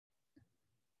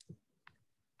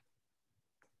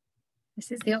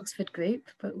This is the Oxford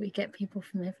group, but we get people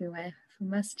from everywhere,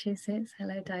 from Massachusetts.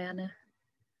 Hello, Diana.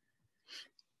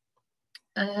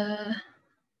 Okay.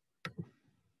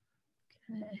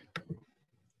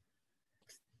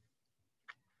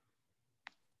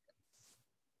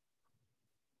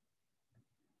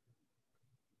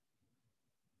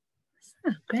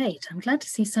 So great. I'm glad to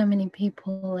see so many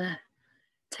people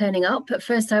turning up. At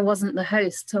first, I wasn't the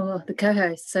host or the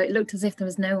co-host, so it looked as if there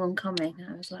was no one coming.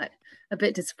 I was like a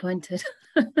bit disappointed,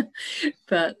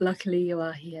 but luckily you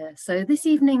are here. So this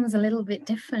evening's a little bit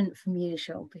different from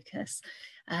usual because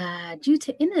due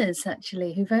to Inez,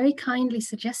 actually, who very kindly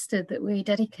suggested that we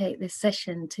dedicate this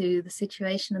session to the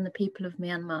situation and the people of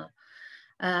Myanmar.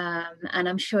 And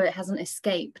I'm sure it hasn't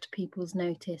escaped people's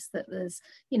notice that there's,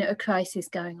 you know, a crisis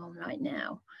going on right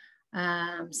now.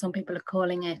 Some people are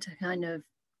calling it a kind of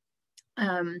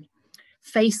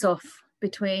face-off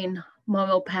between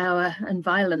moral power and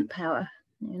violent power,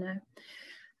 you know.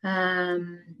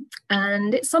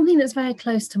 And it's something that's very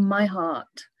close to my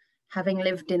heart, having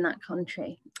lived in that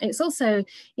country. It's also,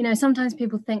 you know, sometimes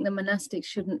people think that monastics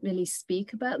shouldn't really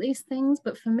speak about these things,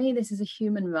 but for me, this is a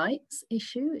human rights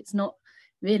issue. It's not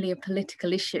really a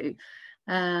political issue.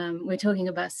 We're talking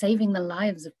about saving the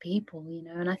lives of people, you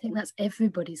know, and I think that's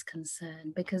everybody's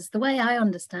concern, because the way I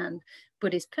understand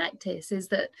Buddhist practice is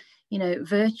that, you know,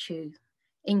 virtue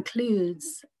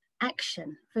includes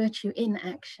action, virtue in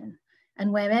action.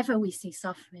 And wherever we see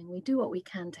suffering, we do what we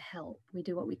can to help. We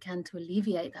do what we can to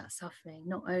alleviate that suffering,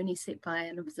 not only sit by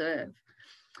and observe.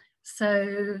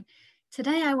 So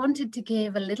today I wanted to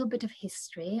give a little bit of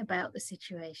history about the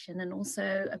situation, and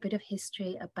also a bit of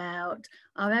history about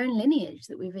our own lineage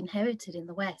that we've inherited in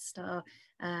the West, our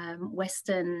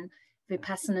Western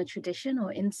Vipassana tradition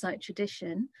or insight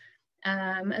tradition,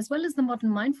 as well as the modern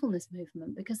mindfulness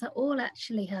movement, because that all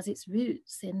actually has its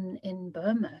roots in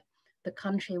Burma, the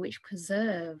country which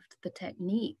preserved the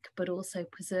technique, but also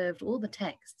preserved all the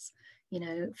texts, you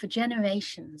know, for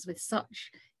generations with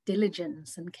such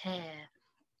diligence and care.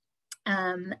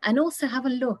 And also have a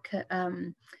look at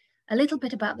a little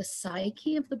bit about the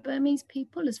psyche of the Burmese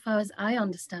people, as far as I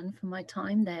understand from my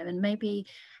time there, and maybe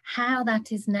how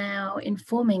that is now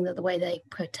informing the way they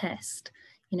protest,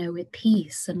 you know, with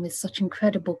peace and with such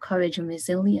incredible courage and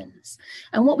resilience,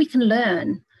 and what we can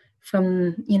learn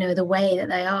from, you know, the way that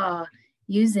they are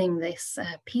using this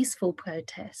peaceful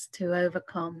protest to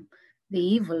overcome the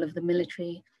evil of the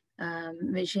military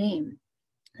regime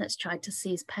that's tried to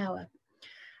seize power.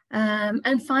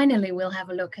 And finally, we'll have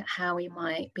a look at how we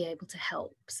might be able to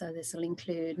help. So this will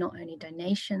include not only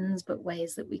donations, but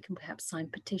ways that we can perhaps sign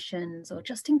petitions or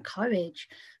just encourage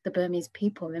the Burmese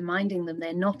people, reminding them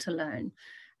they're not alone,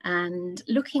 and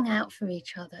looking out for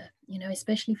each other, you know,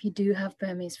 especially if you do have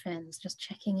Burmese friends, just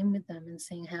checking in with them and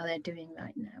seeing how they're doing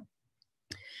right now.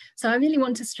 So I really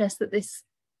want to stress that this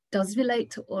does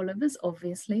relate to all of us,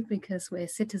 obviously, because we're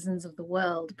citizens of the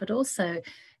world, but also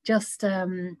just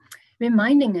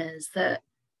reminding us that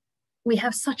we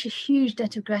have such a huge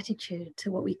debt of gratitude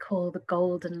to what we call the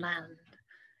Golden Land,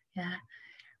 yeah,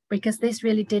 because this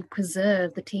really did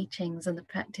preserve the teachings and the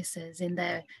practices in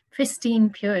their pristine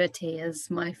purity, as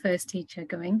my first teacher,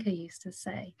 Goenka, used to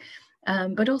say,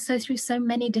 but also through so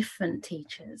many different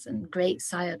teachers and great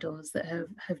sayadaws that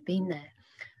have been there.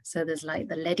 So there's like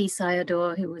the Ledi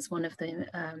Sayadaw, who was one of the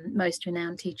most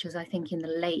renowned teachers, I think, in the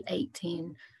late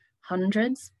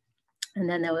 1800s. And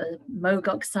then there were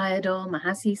Mogok Sayadaw,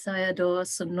 Mahasi Sayadaw,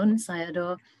 Sunlun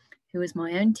Sayadaw, who was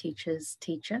my own teacher's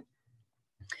teacher.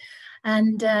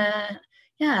 And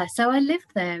yeah, so I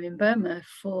lived there in Burma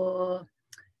for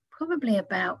probably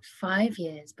about 5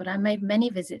 years, but I made many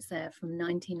visits there from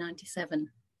 1997.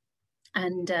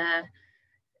 And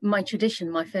my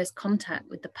tradition, my first contact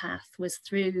with the path was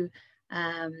through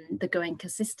the Goenka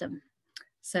system.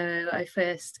 So I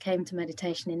first came to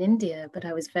meditation in India, but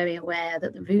I was very aware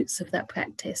that the roots of that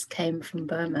practice came from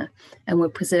Burma and were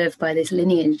preserved by this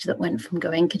lineage that went from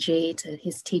Goenkaji to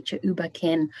his teacher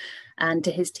Ubakin and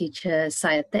to his teacher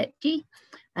Sayadetji,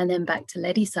 and then back to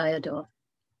Ledi Sayadaw.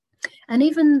 And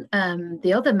even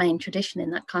the other main tradition in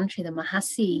that country, the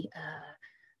Mahasi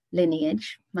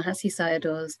lineage, Mahasi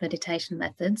Sayadaw's meditation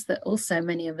methods that also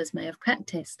many of us may have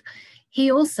practiced.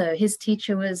 He also, his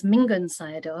teacher was Mingun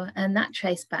Sayadaw, and that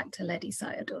traced back to Ledi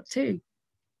Sayadaw too.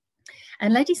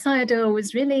 And Ledi Sayadaw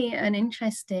was really an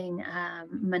interesting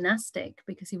monastic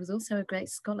because he was also a great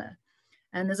scholar.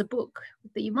 And there's a book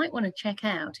that you might want to check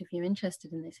out if you're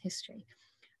interested in this history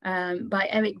by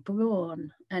Eric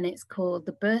Braun, and it's called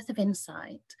The Birth of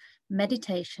Insight,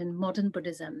 Meditation, Modern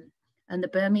Buddhism, and the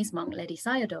Burmese monk Ledi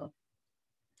Sayadaw.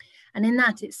 And in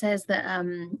that it says that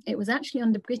it was actually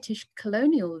under British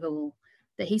colonial rule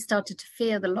that he started to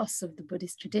fear the loss of the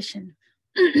Buddhist tradition.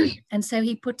 And so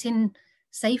he put in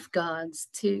safeguards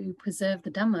to preserve the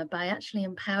Dhamma by actually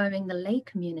empowering the lay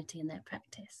community in their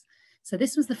practice. So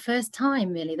this was the first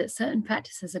time really that certain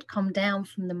practices had come down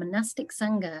from the monastic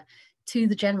Sangha to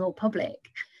the general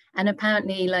public. And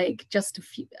apparently, like just a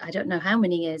few, I don't know how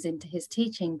many years into his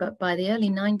teaching, but by the early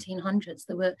 1900s,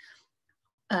 there were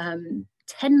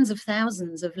tens of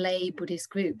thousands of lay Buddhist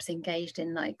groups engaged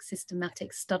in like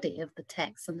systematic study of the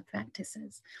texts and the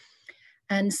practices.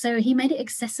 And so he made it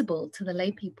accessible to the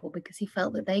lay people because he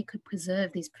felt that they could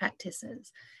preserve these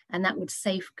practices and that would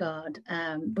safeguard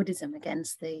Buddhism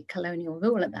against the colonial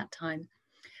rule at that time.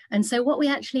 And so what we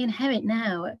actually inherit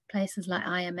now at places like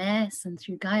IMS and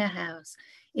through Gaia House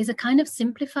is a kind of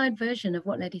simplified version of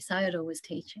what Ledi Sayadaw was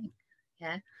teaching.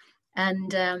 Yeah.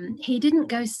 And he didn't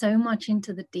go so much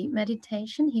into the deep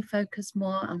meditation. He focused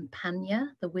more on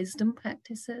Panya, the wisdom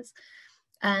practices,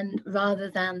 and rather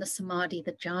than the samadhi,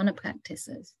 the jhana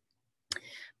practices.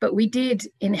 But we did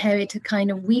inherit a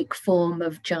kind of weak form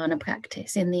of jhana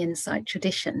practice in the insight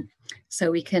tradition.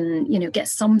 So we can, get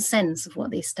some sense of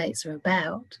what these states are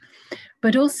about.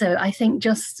 But also, I think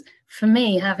just for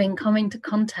me, having come into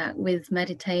contact with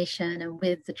meditation and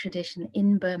with the tradition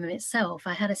in Burma itself,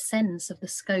 I had a sense of the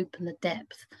scope and the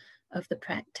depth of the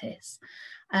practice.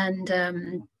 And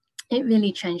it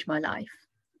really changed my life.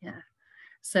 Yeah.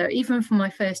 So even from my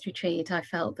first retreat, I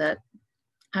felt that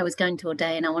I was going to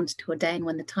ordain. I wanted to ordain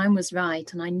when the time was right.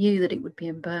 And I knew that it would be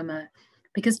in Burma,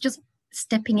 because just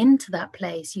stepping into that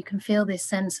place, you can feel this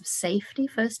sense of safety,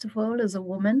 first of all, as a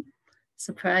woman.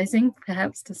 Surprising,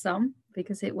 perhaps to some,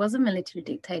 because it was a military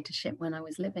dictatorship when I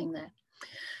was living there.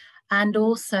 And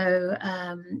also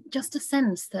just a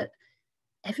sense that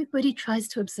everybody tries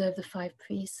to observe the 5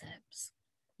 precepts.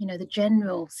 The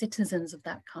general citizens of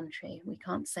that country. We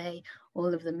can't say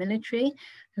all of the military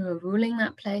who are ruling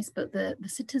that place, but the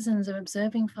citizens are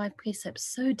observing 5 precepts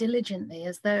so diligently,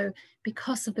 as though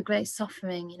because of the great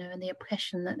suffering, and the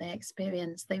oppression that they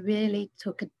experienced, they really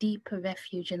took a deeper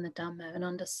refuge in the Dhamma and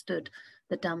understood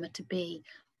the Dhamma to be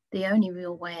the only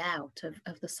real way out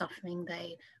of the suffering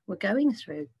they were going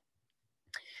through.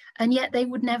 And yet they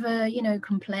would never,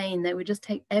 complain. They would just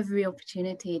take every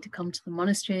opportunity to come to the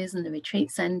monasteries and the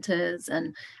retreat centers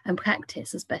and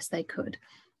practice as best they could.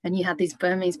 And you had these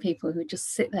Burmese people who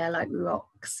just sit there like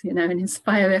rocks, and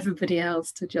inspire everybody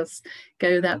else to just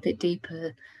go that bit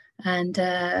deeper. And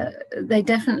they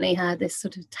definitely had this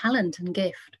sort of talent and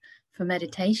gift for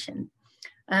meditation,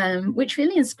 which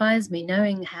really inspires me,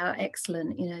 knowing how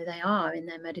excellent, they are in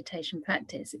their meditation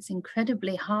practice. It's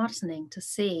incredibly heartening to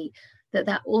see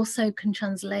that also can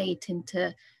translate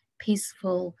into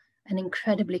peaceful and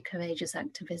incredibly courageous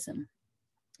activism.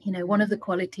 One of the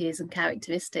qualities and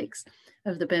characteristics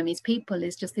of the Burmese people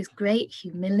is just this great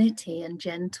humility and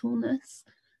gentleness.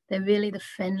 They're really the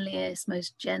friendliest,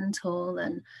 most gentle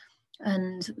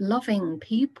and loving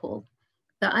people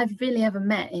that I've really ever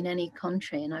met in any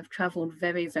country. And I've traveled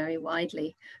very, very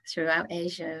widely throughout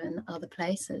Asia and other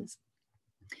places.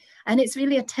 And it's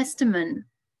really a testament,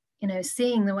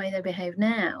 seeing the way they behave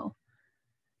now,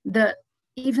 that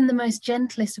even the most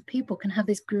gentlest of people can have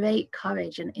this great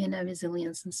courage and inner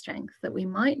resilience and strength that we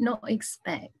might not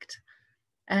expect.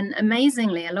 And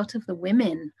amazingly, a lot of the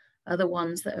women are the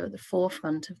ones that are at the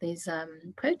forefront of these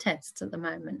protests at the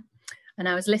moment. And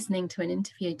I was listening to an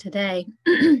interview today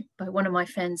by one of my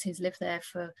friends who's lived there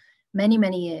for many,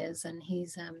 many years. And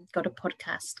he's got a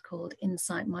podcast called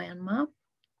Insight Myanmar.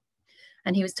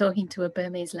 And he was talking to a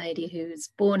Burmese lady who's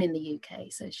born in the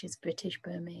UK, so she's British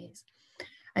Burmese.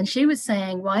 And she was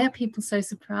saying, why are people so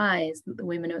surprised that the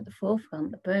women are at the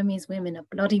forefront? The Burmese women are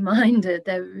bloody-minded.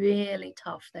 They're really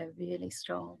tough. They're really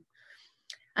strong.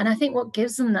 And I think what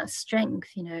gives them that strength,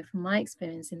 from my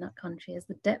experience in that country, is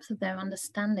the depth of their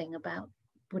understanding about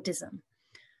Buddhism.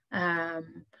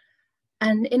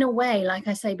 And in a way, like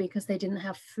I say, because they didn't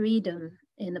have freedom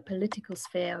in the political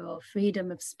sphere or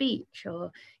freedom of speech,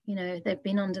 or, they've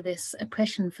been under this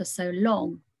oppression for so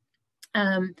long,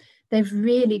 they've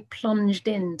really plunged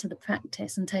into the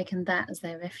practice and taken that as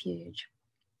their refuge.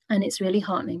 And it's really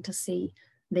heartening to see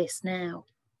this now.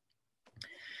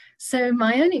 So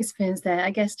my own experience there,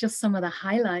 I guess just some of the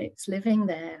highlights living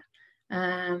there,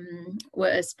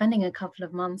 were spending a couple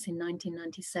of months in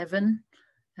 1997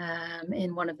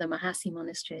 in one of the Mahasi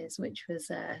monasteries, which was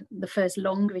the first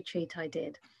long retreat I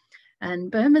did.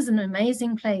 And Burma's an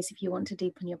amazing place if you want to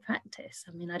deepen your practice.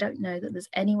 I mean, I don't know that there's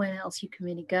anywhere else you can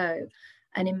really go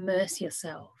and immerse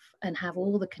yourself and have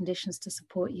all the conditions to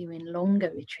support you in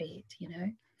longer retreat,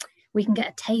 we can get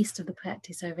a taste of the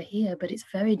practice over here, but it's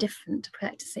very different to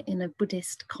practice it in a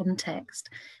Buddhist context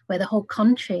where the whole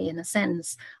country, in a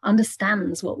sense,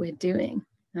 understands what we're doing,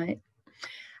 right?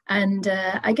 And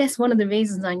I guess one of the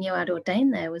reasons I knew I'd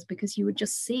ordained there was because you would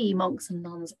just see monks and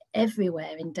nuns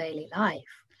everywhere in daily life.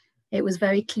 It was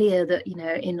very clear that, you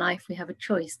know, in life we have a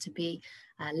choice to be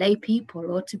lay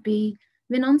people or to be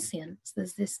renunciants.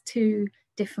 There's this two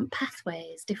different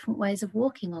pathways, different ways of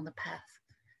walking on the path.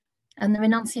 And the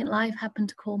renunciant life happened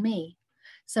to call me.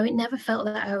 So it never felt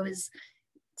that I was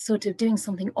sort of doing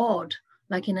something odd,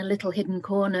 like in a little hidden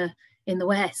corner in the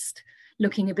West,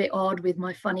 looking a bit odd with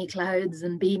my funny clothes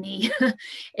and beanie.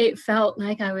 It felt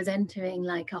like I was entering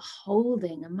like a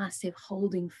massive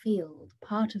holding field,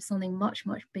 part of something much,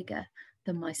 much bigger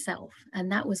than myself.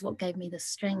 And that was what gave me the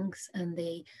strength and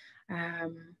the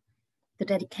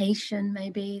dedication,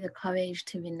 maybe the courage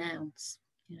to renounce.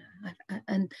 You know,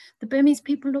 and the Burmese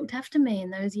people looked after me in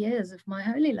those years of my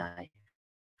holy life.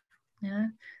 Yeah,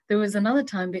 there was another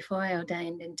time before I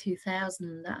ordained in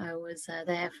 2000 that I was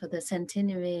there for the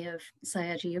centenary of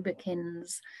Sayagyi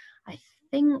Ubakin's, I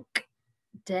think,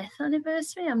 death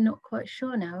anniversary. I'm not quite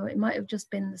sure now. It might have just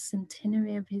been the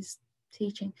centenary of his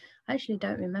teaching. I actually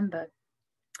don't remember.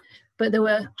 But there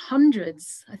were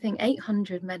hundreds, I think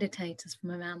 800 meditators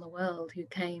from around the world who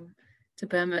came to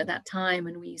Burma at that time,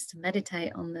 and we used to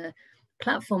meditate on the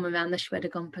platform around the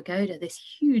Shwedagon Pagoda,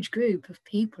 this huge group of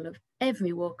people of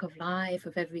every walk of life,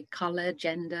 of every color,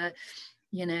 gender,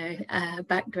 you know,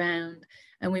 background.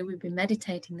 And we would be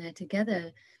meditating there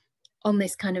together on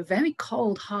this kind of very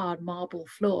cold, hard marble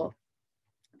floor.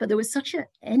 But there was such an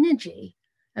energy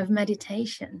of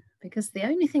meditation, because the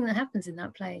only thing that happens in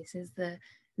that place is the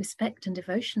respect and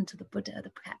devotion to the Buddha, the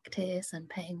practice and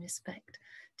paying respect,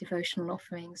 devotional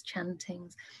offerings,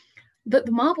 chantings. But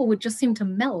the marble would just seem to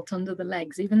melt under the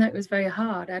legs, even though it was very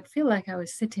hard. I'd feel like I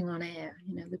was sitting on air,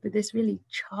 you know, with this really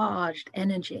charged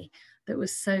energy that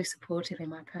was so supportive in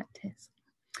my practice.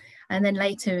 And then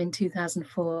later in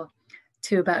 2004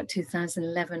 to about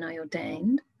 2011, I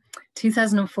ordained.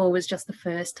 2004 was just the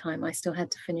first time. I still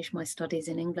had to finish my studies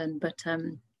in England, but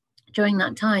during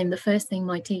that time, the first thing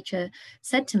my teacher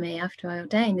said to me after I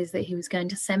ordained is that he was going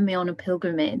to send me on a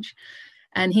pilgrimage.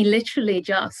 And he literally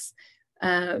just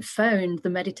phoned the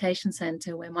meditation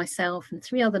center where myself and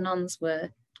 3 other nuns were,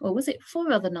 or was it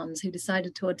 4 other nuns who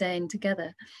decided to ordain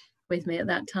together with me at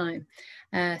that time.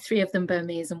 3 of them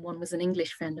Burmese and 1 was an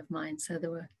English friend of mine. So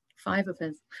there were 5 of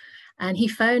us. And he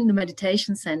phoned the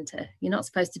meditation center. You're not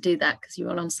supposed to do that because you're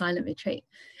all on silent retreat.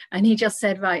 And he just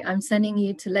said, right, I'm sending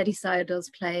you to Ledi Sayadaw's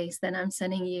place. Then I'm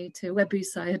sending you to Webu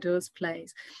Sayadaw's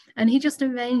place. And he just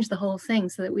arranged the whole thing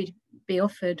so that we'd be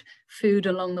offered food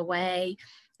along the way.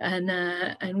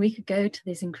 And we could go to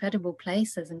these incredible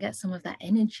places and get some of that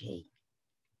energy.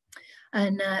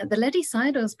 And the Ledi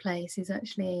Sayadaw's place is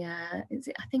actually, I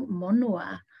think,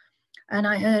 Monua. And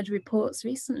I heard reports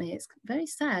recently, it's very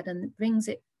sad, and it brings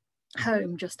it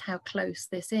home just how close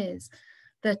this is,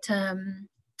 that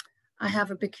I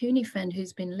have a Bhikkhuni friend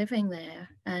who's been living there,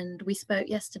 and we spoke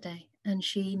yesterday, and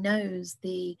she knows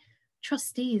the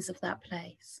trustees of that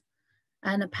place.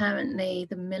 And apparently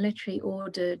the military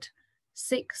ordered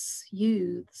 6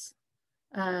 youths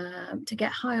to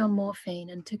get high on morphine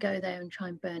and to go there and try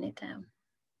and burn it down.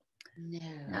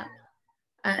 No.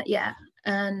 Yeah,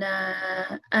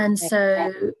 and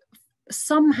so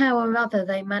somehow or other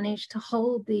they managed to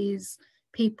hold these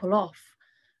people off.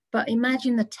 But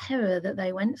imagine the terror that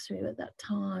they went through at that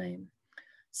time.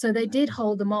 So they did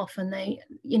hold them off, and they,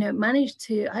 you know, managed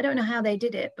to, I don't know how they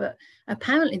did it, but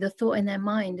apparently the thought in their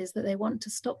mind is that they want to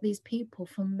stop these people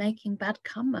from making bad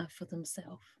karma for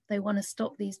themselves. They want to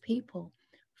stop these people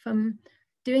from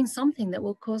doing something that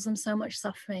will cause them so much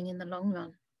suffering in the long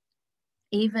run,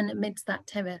 even amidst that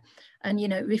terror, and, you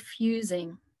know,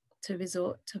 refusing to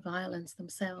resort to violence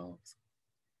themselves.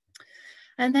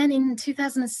 And then in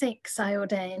 2006, I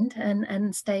ordained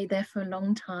and stayed there for a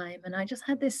long time. And I just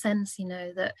had this sense, you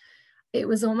know, that it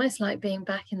was almost like being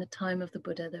back in the time of the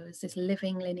Buddha. There was this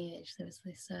living lineage. There was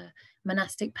this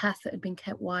monastic path that had been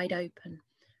kept wide open.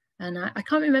 And I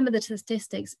can't remember the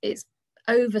statistics. It's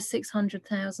over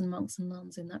 600,000 monks and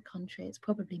nuns in that country. It's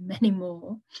probably many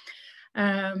more.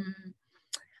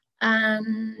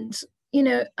 And, you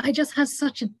know, I just had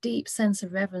such a deep sense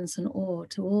of reverence and awe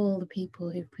to all the people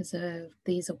who've preserved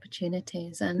these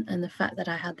opportunities, and the fact that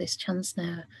I had this chance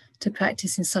now to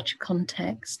practice in such a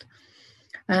context.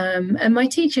 And my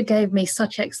teacher gave me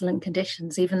such excellent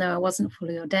conditions, even though I wasn't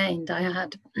fully ordained. I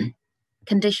had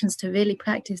conditions to really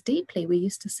practice deeply. We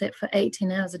used to sit for 18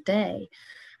 hours a day.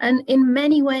 And in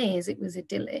many ways, it was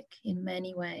idyllic, in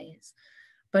many ways.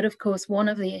 But of course, one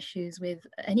of the issues with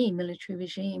any military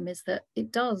regime is that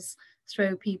it does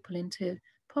throw people into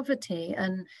poverty.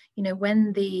 And, you know,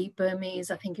 when the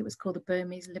Burmese, I think it was called the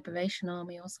Burmese Liberation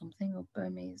Army or something, or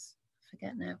Burmese, I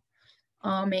forget now,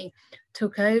 army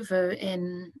took over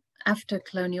in after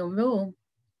colonial rule,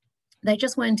 they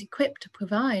just weren't equipped to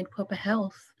provide proper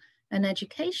health and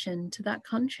education to that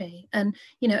country. And,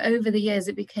 you know, over the years,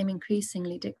 it became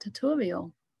increasingly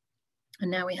dictatorial. And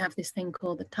now we have this thing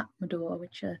called the Tatmadaw,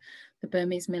 which are the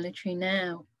Burmese military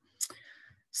now.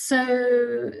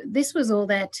 So this was all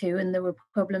there too, and there were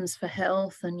problems for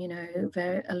health and, you know,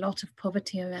 a lot of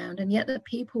poverty around, and yet the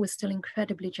people were still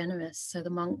incredibly generous. So the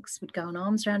monks would go on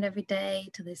alms round every day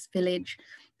to this village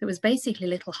that was basically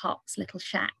little huts, little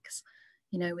shacks,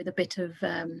 you know, with a bit of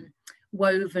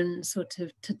woven sort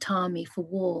of tatami for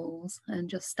walls and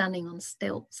just standing on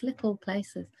stilts, little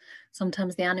places.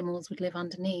 Sometimes the animals would live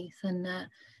underneath. And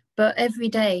but every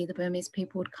day the Burmese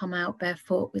people would come out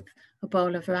barefoot with a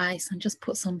bowl of rice and just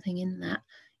put something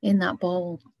in that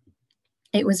bowl.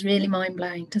 It was really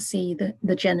mind-blowing to see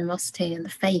the generosity and the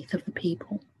faith of the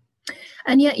people.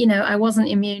 And yet, you know, I wasn't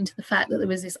immune to the fact that there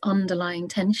was this underlying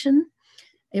tension.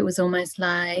 It was almost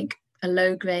like a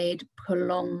low-grade,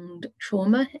 prolonged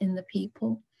trauma in the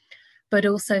people, but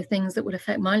also things that would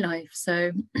affect my life.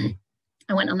 So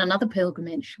I went on another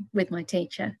pilgrimage with my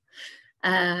teacher,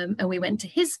 and we went to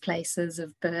his places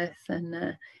of birth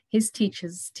and his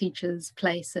teachers'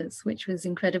 places, which was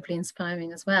incredibly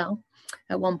inspiring as well.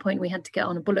 At one point, we had to get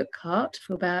on a bullock cart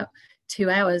for about 2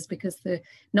 hours because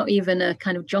not even a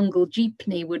kind of jungle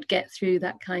jeepney would get through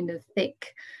that kind of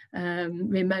thick,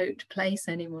 remote place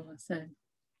anymore. So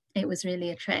it was really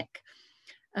a trek.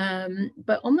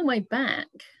 But on the way back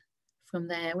from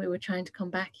there, we were trying to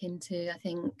come back into, I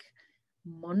think,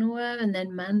 Monua and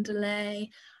then Mandalay.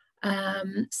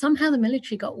 Somehow the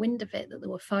military got wind of it, that there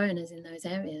were foreigners in those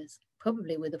areas,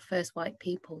 probably were the first white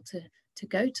people to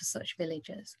go to such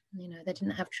villages. You know, they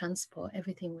didn't have transport.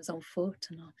 Everything was on foot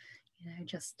and on, you know,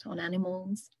 just on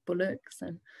animals, bullocks.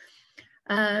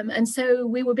 And so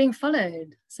we were being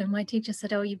followed. So my teacher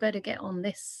said, oh, you better get on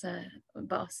this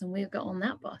bus, and we got on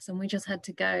that bus, and we just had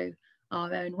to go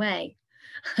our own way.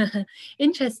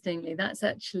 Interestingly, that's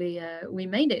actually, we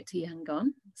made it to Yangon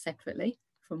separately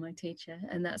from my teacher.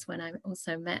 And that's when I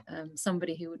also met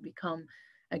somebody who would become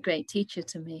a great teacher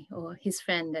to me, or his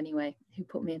friend anyway, who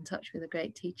put me in touch with a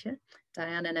great teacher.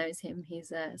 Diana knows him. He's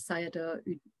Sayadaw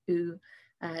U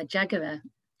Jagara,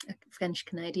 a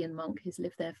French-Canadian monk who's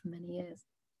lived there for many years.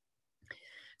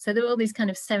 So there were all these kind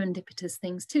of serendipitous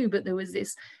things too, but there was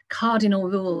this cardinal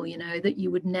rule, you know, that you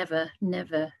would never,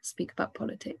 never speak about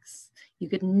politics. You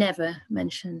could never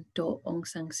mention Daw Aung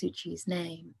San Suu Kyi's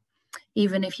name.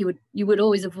 Even if you would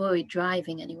always avoid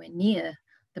driving anywhere near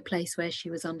the place where she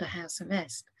was under house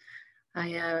arrest.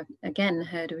 I again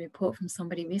heard a report from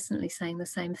somebody recently saying the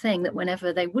same thing, that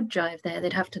whenever they would drive there,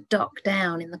 they'd have to duck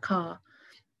down in the car,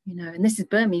 you know, and this is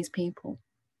Burmese people.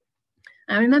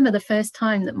 I remember the first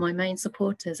time that my main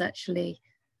supporters actually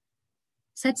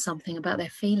said something about their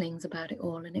feelings about it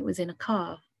all, and it was in a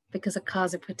car, because a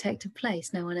car's a protected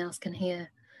place. No one else can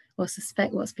hear or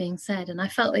suspect what's being said. And I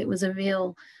felt it was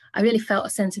I really felt a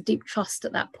sense of deep trust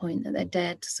at that point, that they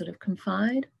dared to sort of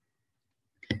confide.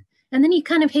 And then you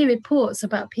kind of hear reports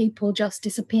about people just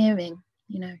disappearing,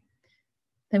 you know.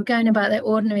 They were going about their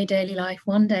ordinary daily life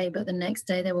one day, but the next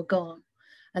day they were gone.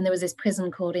 And there was this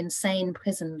prison called Insane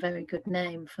Prison, very good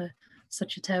name for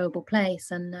such a terrible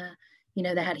place. And, you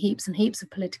know, they had heaps and heaps of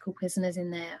political prisoners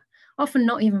in there, often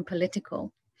not even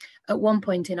political. At one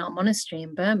point in our monastery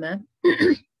in Burma,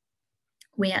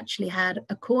 we actually had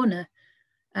a corner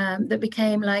that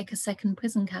became like a second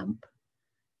prison camp.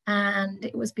 And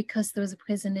it was because there was a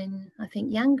prison in, I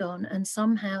think, Yangon, and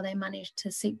somehow they managed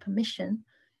to seek permission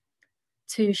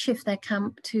to shift their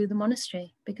camp to the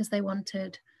monastery because they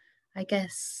wanted, I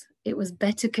guess, it was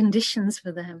better conditions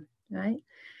for them, right?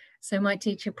 So my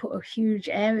teacher put a huge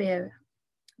area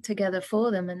together for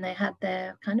them, and they had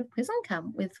their kind of prison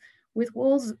camp with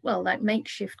walls, well, like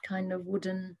makeshift kind of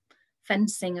wooden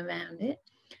fencing around it.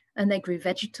 And they grew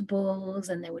vegetables,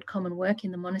 and they would come and work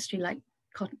in the monastery, like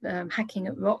hacking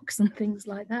at rocks and things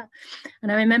like that. And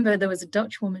I remember there was a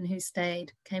Dutch woman who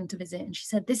came to visit, and she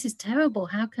said, this is terrible.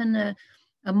 How can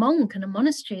a monk and a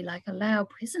monastery like allow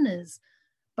prisoners?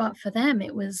 But for them,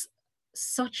 it was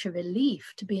such a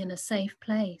relief to be in a safe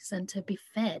place and to be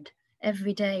fed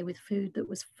every day with food that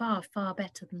was far, far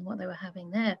better than what they were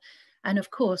having there. And of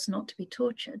course, not to be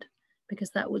tortured,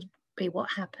 because that would be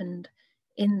what happened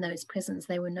in those prisons.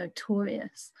 They were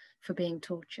notorious for being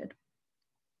tortured.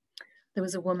 There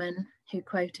was a woman who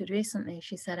quoted recently,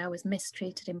 she said, I was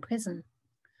mistreated in prison,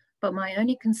 But my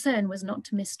only concern was not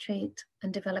to mistreat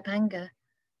and develop anger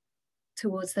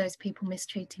towards those people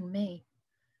mistreating me,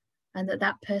 and that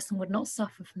that person would not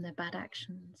suffer from their bad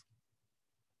actions.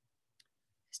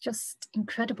 It's just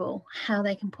incredible how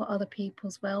they can put other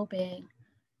people's well-being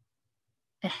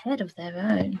ahead of their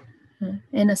own.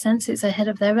 In a sense, it's ahead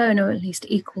of their own, or at least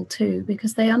equal to,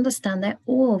 because they understand they're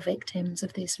all victims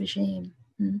of this regime.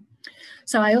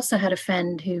 So I also had a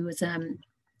friend who was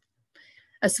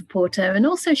a supporter, and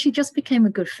also she just became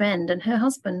a good friend, and her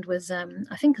husband was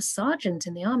I think a sergeant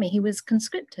in the army. He was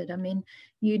conscripted. I mean,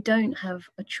 you don't have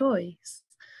a choice.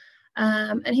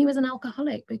 And he was an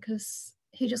alcoholic because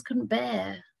he just couldn't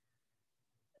bear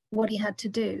what he had to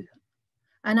do.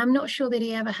 And I'm not sure that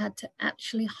he ever had to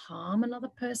actually harm another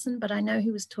person, but I know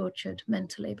he was tortured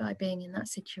mentally by being in that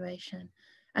situation.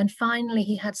 And finally,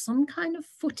 he had some kind of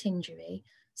foot injury,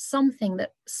 something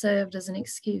that served as an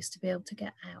excuse to be able to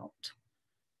get out.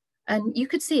 And you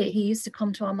could see it. He used to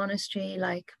come to our monastery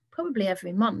like probably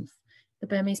every month. The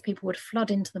Burmese people would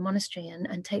flood into the monastery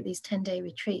and take these 10-day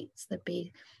retreats.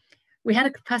 We had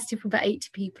a capacity for about 80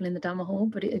 people in the Dhamma hall,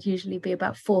 but it would usually be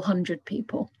about 400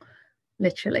 people.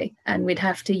 Literally, and we'd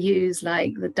have to use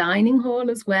like the dining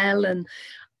hall as well, and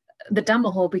the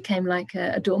Dhamma hall became like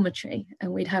a dormitory,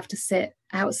 and we'd have to sit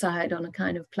outside on a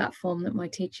kind of platform that my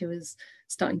teacher was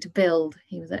starting to build.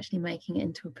 He was actually making it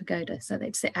into a pagoda, so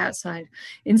they'd sit outside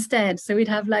instead. So we'd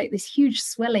have like this huge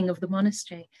swelling of the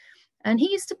monastery, and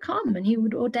he used to come and he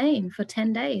would ordain for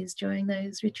 10 days during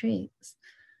those retreats.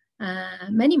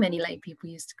 Many lay people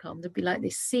used to come. There'd be like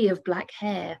this sea of black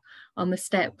hair on the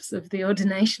steps of the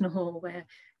ordination hall where,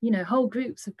 you know, whole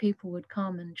groups of people would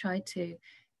come and try to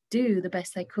do the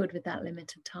best they could with that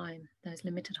limited time, those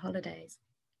limited holidays.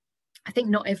 I think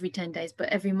not every 10 days, but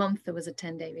every month there was a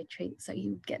 10-day retreat. So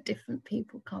you'd get different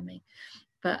people coming.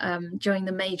 But during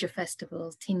the major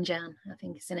festivals, Tinjan, I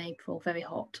think it's in April, very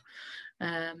hot,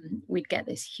 we'd get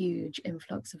this huge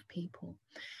influx of people.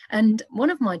 And one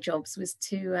of my jobs was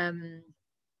to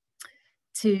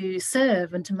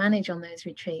serve and to manage on those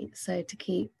retreats. So to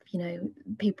keep, you know,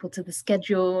 people to the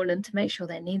schedule and to make sure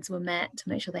their needs were met, to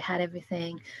make sure they had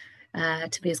everything,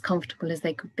 to be as comfortable as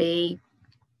they could be,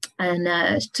 and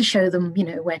to show them, you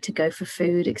know, where to go for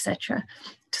food, etc.,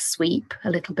 to sweep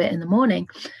a little bit in the morning.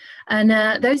 And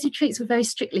those retreats were very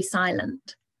strictly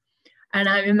silent. And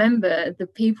I remember the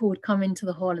people would come into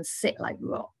the hall and sit like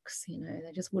rocks, you know,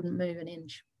 they just wouldn't move an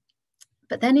inch.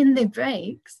 But then in the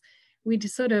breaks, we'd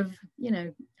sort of, you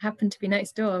know, happen to be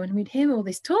next door and we'd hear all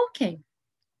this talking.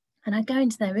 And I'd go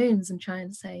into their rooms and try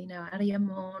and say, you know,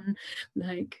 Ariyamon,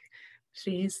 like,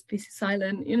 please be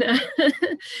silent, you know.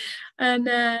 And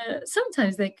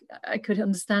sometimes I could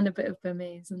understand a bit of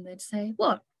Burmese, and they'd say,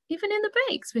 what? Even in the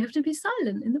breaks, we have to be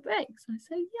silent in the breaks. I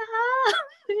say, yeah,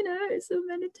 you know, it's a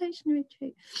meditation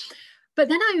retreat. But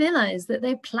then I realized that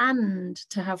they planned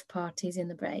to have parties in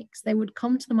the breaks. They would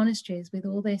come to the monasteries with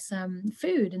all this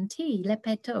food and tea,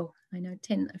 lepeto. I know,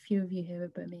 Tin, a few of you here are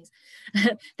Burmese.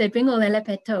 They'd bring all their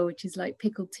lepeto, which is like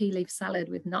pickled tea leaf salad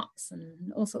with nuts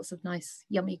and all sorts of nice,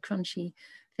 yummy, crunchy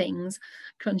things,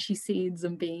 crunchy seeds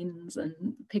and beans and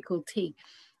pickled tea.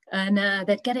 And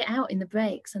they'd get it out in the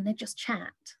breaks and they'd just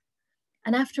chat.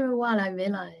 And after a while, I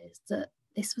realized that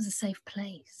this was a safe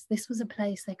place. This was a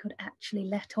place they could actually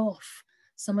let off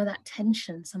some of that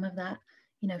tension, some of that,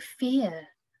 you know, fear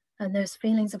and those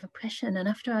feelings of oppression. And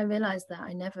after I realized that,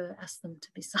 I never asked them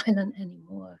to be silent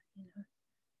anymore, you know,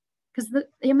 because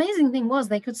the amazing thing was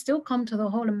they could still come to the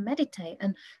hall and meditate.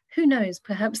 And who knows,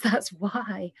 perhaps that's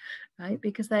why, right?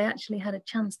 Because they actually had a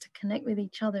chance to connect with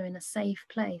each other in a safe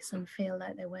place and feel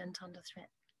like they weren't under threat.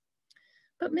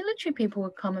 But military people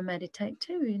would come and meditate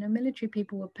too. You know, military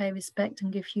people would pay respect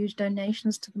and give huge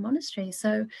donations to the monastery.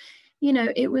 So, you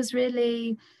know, it was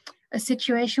really a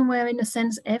situation where, in a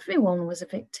sense, everyone was a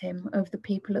victim of the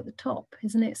people at the top.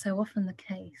 Isn't it so often the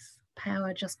case?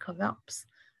 Power just corrupts,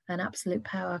 and absolute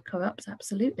power corrupts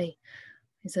absolutely.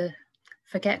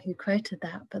 Forget who quoted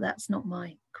that, but that's not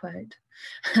my quote.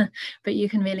 But you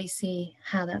can really see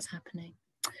how that's happening.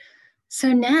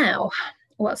 So now,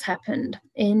 what's happened?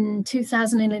 In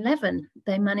 2011,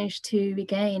 they managed to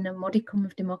regain a modicum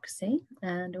of democracy,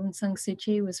 and Aung San Suu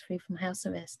Kyi was free from house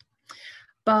arrest.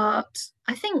 But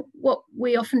I think what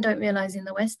we often don't realize in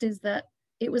the West is that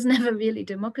it was never really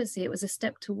democracy. It was a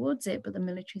step towards it, but the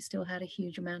military still had a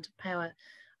huge amount of power.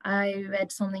 I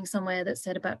read something somewhere that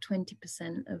said about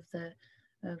 20% of the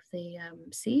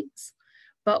seats.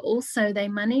 But also they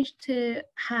managed to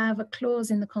have a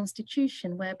clause in the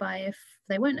constitution whereby if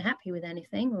they weren't happy with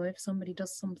anything, or if somebody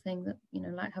does something that, you know,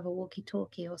 like have a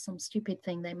walkie-talkie or some stupid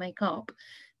thing they make up,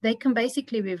 they can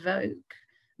basically revoke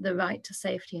the right to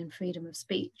safety and freedom of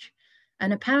speech.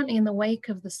 And apparently in the wake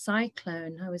of the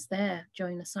cyclone, I was there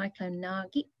during the cyclone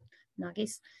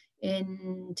Nagis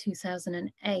in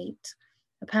 2008.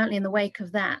 Apparently in the wake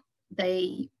of that,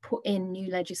 they put in new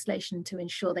legislation to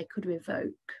ensure they could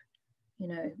revoke, you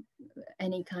know,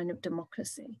 any kind of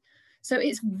democracy. So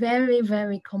it's very,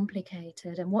 very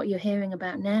complicated. And what you're hearing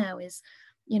about now is,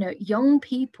 you know, young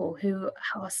people who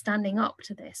are standing up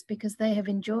to this because they have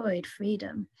enjoyed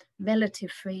freedom,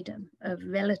 relative freedom of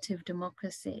relative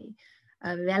democracy,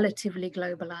 a relatively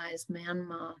globalized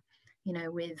Myanmar, you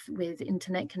know, with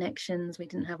internet connections. We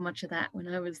didn't have much of that when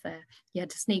I was there. You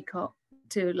had to sneak up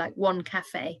to like one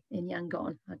cafe in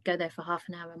Yangon. I'd go there for half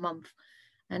an hour a month.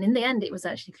 And in the end, it was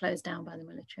actually closed down by the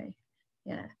military.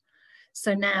 Yeah.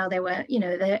 So now they were, you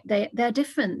know, they're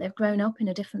different. They've grown up in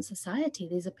a different society.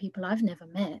 These are people I've never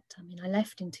met. I mean, I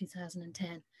left in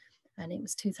 2010 and it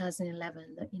was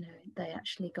 2011 that, you know, they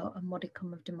actually got a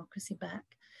modicum of democracy back.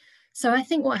 So I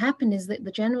think what happened is that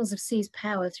the generals have seized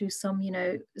power through some, you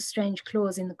know, strange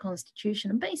clause in the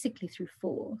constitution and basically through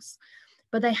force,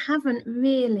 but they haven't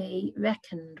really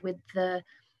reckoned with the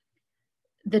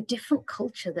different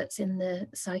culture that's in the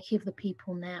psyche of the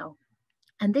people now.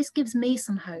 And this gives me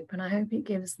some hope, and I hope it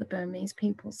gives the Burmese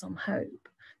people some hope.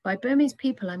 By Burmese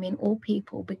people, I mean all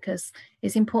people, because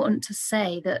it's important to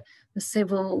say that the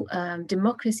civil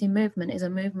democracy movement is a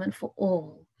movement for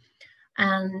all.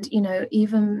 And, you know,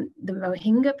 even the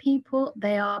Rohingya people,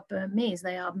 they are Burmese,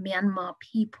 they are Myanmar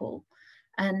people.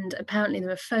 And apparently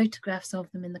there are photographs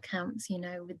of them in the camps, you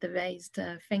know, with the raised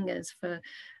fingers for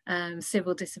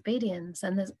civil disobedience.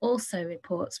 And there's also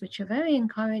reports which are very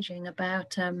encouraging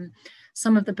about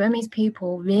some of the Burmese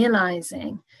people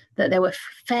realizing that they were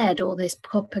fed all this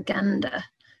propaganda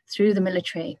through the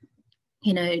military,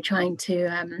 you know, trying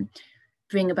to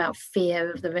bring about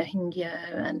fear of the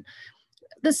Rohingya, and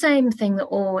the same thing that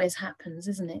always happens,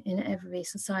 isn't it, in every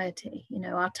society? You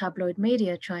know, our tabloid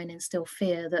media try and instill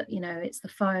fear that, you know, it's the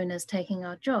foreigners taking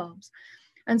our jobs.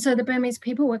 And so the Burmese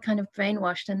people were kind of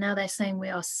brainwashed, and now they're saying we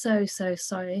are so, so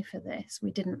sorry for this.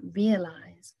 We didn't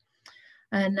realize.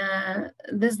 And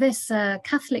there's this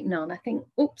Catholic nun, I think,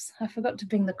 oops, I forgot to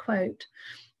bring the quote,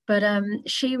 but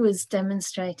she was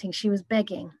demonstrating, she was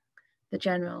begging the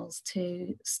generals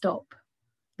to stop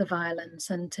the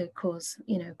violence and to cause,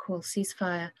 you know, cause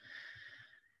ceasefire.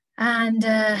 And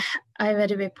I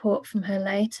read a report from her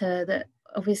later that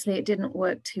obviously it didn't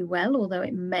work too well, although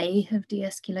it may have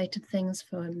de-escalated things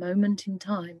for a moment in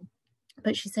time.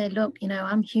 But she said, look, you know,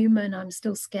 I'm human, I'm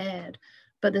still scared,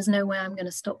 but there's no way I'm going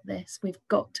to stop this. We've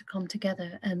got to come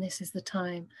together, and this is the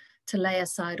time to lay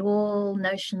aside all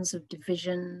notions of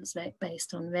divisions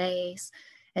based on race,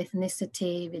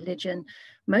 ethnicity, religion.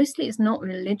 Mostly it's not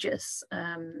religious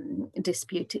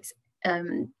dispute, it's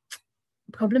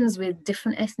problems with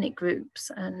different ethnic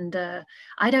groups. And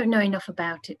I don't know enough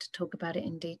about it to talk about it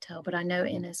in detail, but I know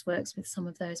Ines works with some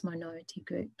of those minority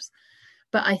groups.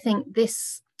 But I think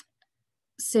this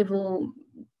civil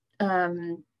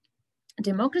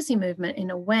democracy movement in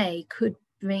a way could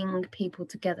bring people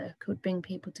together,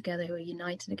 who are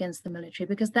united against the military,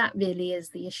 because that really is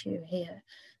the issue here.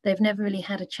 They've never really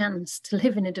had a chance to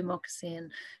live in a democracy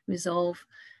and resolve,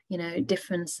 you know,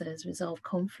 differences, resolve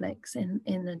conflicts in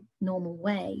a normal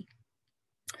way.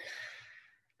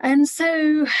 And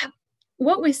so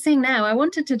what we're seeing now, I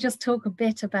wanted to just talk a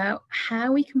bit about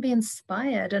how we can be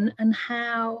inspired and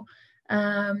how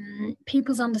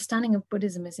people's understanding of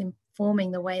Buddhism is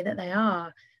informing the way that they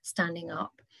are standing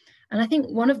up. And I think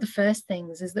one of the first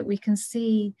things is that we can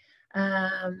see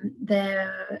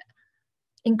their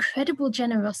incredible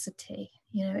generosity.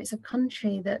 You know, it's a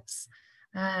country that's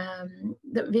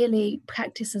that really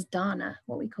practices dana,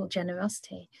 what we call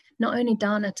generosity. Not only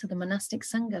dana to the monastic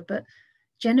sangha, but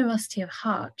generosity of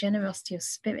heart, generosity of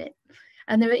spirit.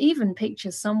 And there are even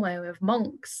pictures somewhere of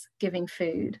monks giving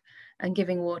food and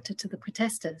giving water to the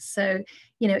protesters. So,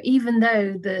 you know, even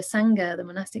though the sangha, the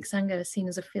monastic sangha, is seen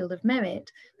as a field of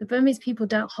merit, the Burmese people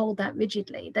don't hold that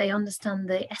rigidly. They understand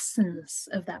the essence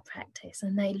of that practice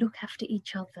and they look after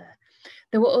each other.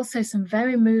 There were also some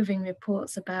very moving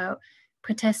reports about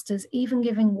protesters even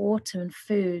giving water and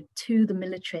food to the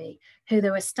military, who they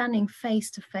were standing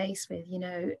face to face with, you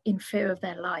know, in fear of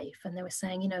their life. And they were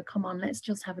saying, you know, come on, let's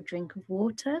just have a drink of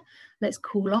water. Let's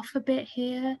cool off a bit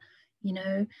here, you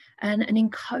know, and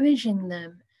encouraging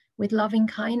them with loving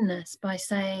kindness by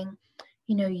saying,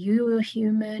 you know, you are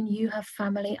human, you have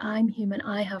family, I'm human,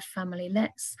 I have family.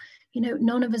 Let's, you know,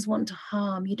 none of us want to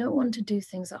harm. You don't want to do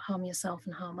things that harm yourself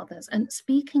and harm others. And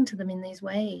speaking to them in these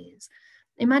ways.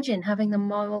 Imagine having the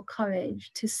moral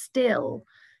courage to still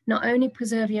not only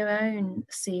preserve your own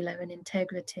sila and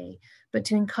integrity, but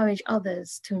to encourage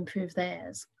others to improve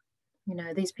theirs. You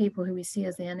know, these people who we see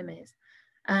as the enemies.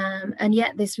 And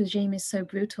yet this regime is so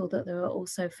brutal that there are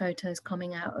also photos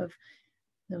coming out of,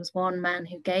 there was one man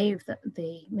who gave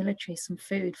the military some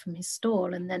food from his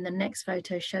stall, and then the next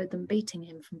photo showed them beating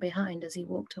him from behind as he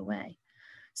walked away.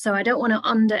 So I don't want to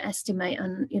underestimate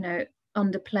and, you know,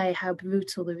 underplay how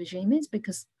brutal the regime is,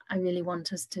 because I really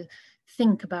want us to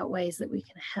think about ways that we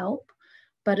can help.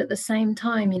 But at the same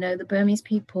time, you know, the Burmese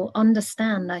people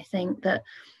understand, I think, that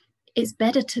it's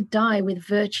better to die with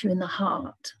virtue in the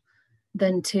heart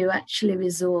than to actually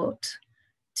resort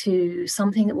to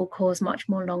something that will cause much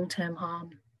more long-term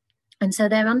harm. And so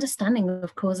their understanding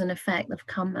of cause and effect, of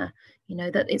karma, you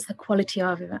know, that it's the quality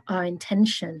of our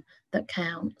intention that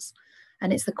counts.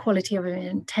 And it's the quality of our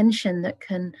intention that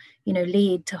can, you know,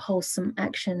 lead to wholesome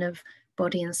action of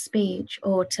body and speech,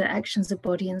 or to actions of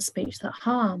body and speech that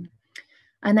harm.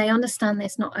 And they understand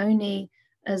this not only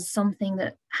as something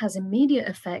that has immediate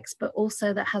effects, but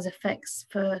also that has effects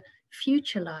for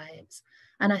future lives.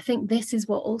 And I think this is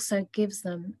what also gives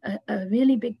them a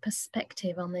really big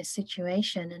perspective on this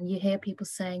situation. And you hear people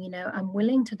saying, you know, I'm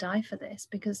willing to die for this,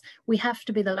 because we have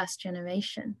to be the last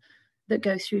generation that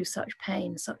go through such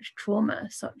pain, such trauma,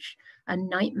 such a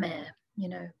nightmare, you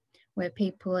know, where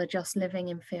people are just living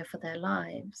in fear for their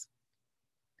lives.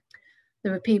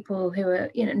 There are people who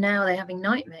are, you know, now they're having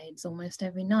night raids almost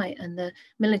every night, and the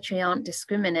military aren't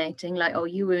discriminating like, oh,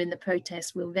 you were in the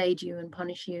protest, we'll raid you and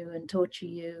punish you and torture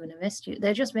you and arrest you.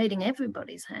 They're just raiding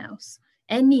everybody's house,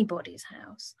 anybody's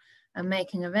house, and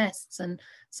making arrests. And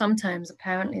sometimes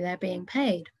apparently they're being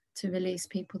paid to release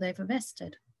people they've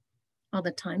arrested.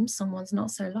 Other times someone's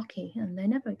not so lucky and they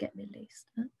never get released.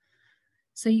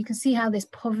 So you can see how this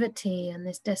poverty and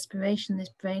this desperation, this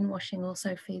brainwashing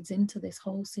also feeds into this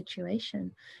whole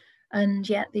situation. And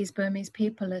yet these Burmese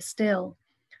people are still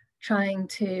trying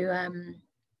to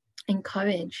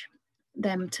encourage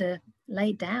them to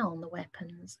lay down the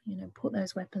weapons, you know, put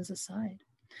those weapons aside.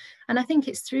 And I think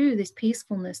it's through this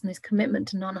peacefulness and this commitment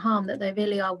to non-harm that they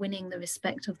really are winning the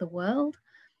respect of the world.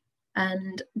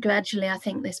 And gradually, I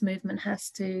think this movement has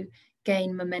to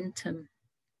gain momentum.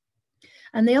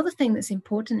 And the other thing that's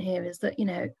important here is that, you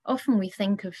know, often we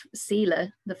think of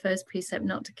Sila, the first precept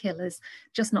not to kill, as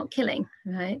just not killing,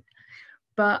 right?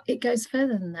 But it goes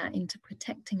further than that, into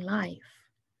protecting life.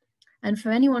 And for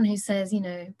anyone who says, you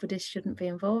know, Buddhists shouldn't be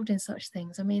involved in such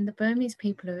things, I mean, the Burmese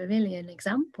people are really an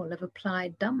example of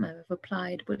applied Dhamma, of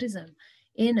applied Buddhism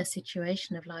in a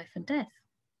situation of life and death.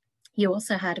 You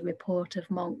also had a report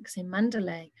of monks in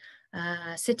Mandalay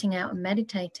sitting out and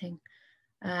meditating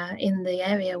in the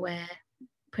area where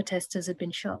protesters had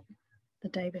been shot the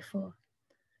day before.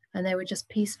 And they were just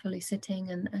peacefully sitting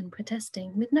and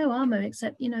protesting with no armor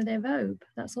except, you know, their robe.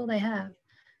 That's all they have.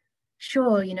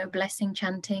 Sure, you know, blessing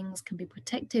chantings can be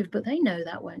protective, but they know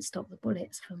that won't stop the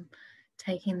bullets from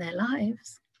taking their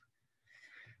lives.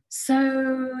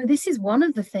 So this is one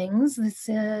of the things, this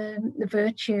the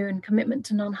virtue and commitment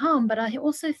to non-harm, but I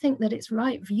also think that it's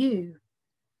right view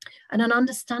and an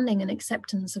understanding and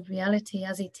acceptance of reality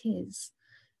as it is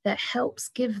that helps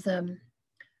give them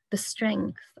the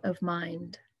strength of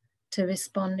mind to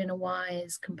respond in a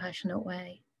wise, compassionate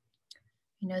way.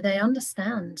 You know, they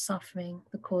understand suffering,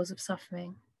 the cause of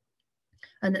suffering,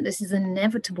 and that this is an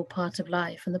inevitable part of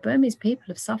life. And the Burmese people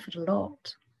have suffered a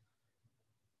lot.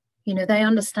 You know, they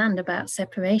understand about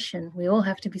separation. We all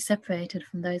have to be separated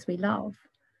from those we love.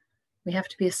 We have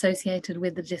to be associated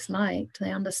with the disliked.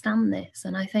 They understand this.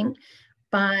 And I think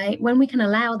when we can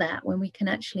allow that, when we can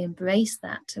actually embrace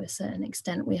that to a certain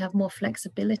extent, we have more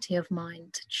flexibility of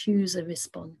mind to choose a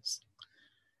response.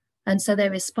 And so they're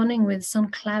responding with some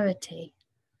clarity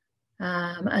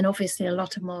and obviously a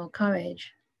lot of moral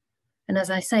courage. And as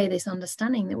I say, this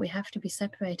understanding that we have to be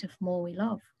separated from all we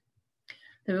love.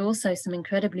 There are also some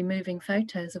incredibly moving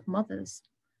photos of mothers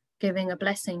giving a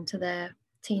blessing to their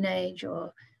teenage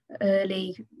or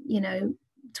early, you know,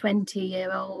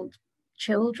 20-year-old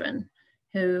children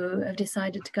who have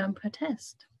decided to go and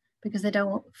protest because they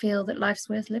don't feel that life's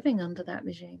worth living under that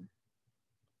regime.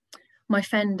 My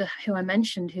friend who I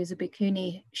mentioned, who's a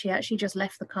bhikkhuni, she actually just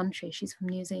left the country. She's from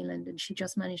New Zealand and she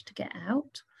just managed to get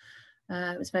out.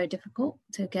 It was very difficult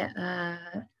to get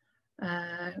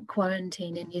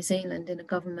quarantine in New Zealand in a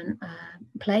government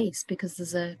place because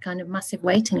there's a kind of massive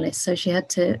waiting list. So she had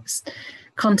to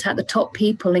contact the top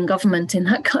people in government in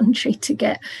that country to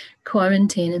get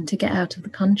quarantine and to get out of the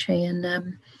country.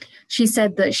 And she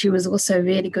said that she was also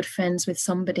really good friends with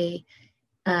somebody,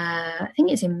 I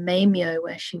think it's in Maimyo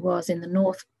where she was in the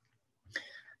north.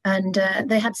 And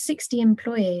they had 60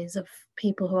 employees of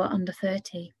people who are under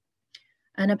 30.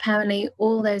 And apparently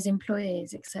all those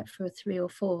employees, except for 3 or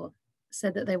 4,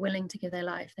 said that they're willing to give their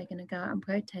life. They're going to go out and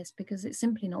protest because it's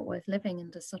simply not worth living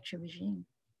under such a regime.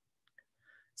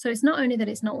 So it's not only that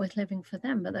it's not worth living for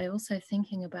them, but they're also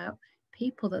thinking about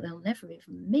people that they'll never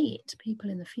even meet, people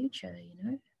in the future, you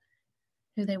know,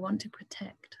 who they want to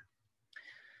protect.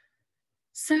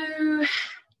 So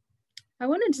I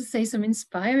wanted to say some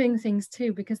inspiring things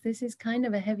too, because this is kind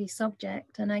of a heavy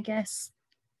subject. And I guess,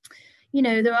 you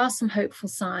know, there are some hopeful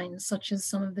signs, such as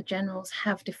some of the generals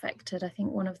have defected. I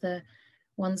think one of the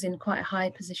ones in quite a high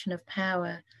position of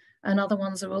power, and other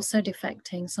ones are also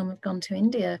defecting. Some have gone to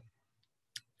India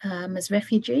as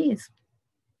refugees,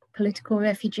 political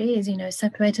refugees, you know,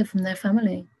 separated from their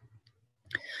family.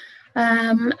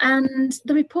 And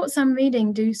the reports I'm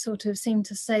reading do sort of seem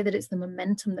to say that it's the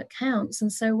momentum that counts.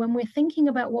 And so when we're thinking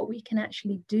about what we can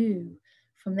actually do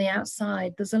from the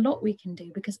outside, there's a lot we can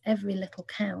do because every little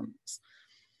counts.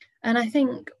 And I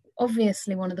think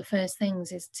obviously one of the first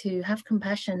things is to have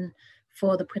compassion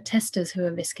for the protesters who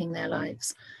are risking their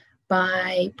lives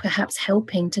by perhaps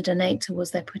helping to donate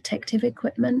towards their protective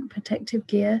equipment, protective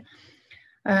gear.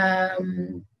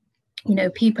 You know,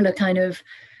 people are kind of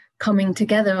coming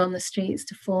together on the streets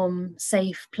to form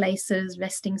safe places,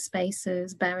 resting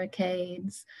spaces,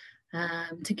 barricades,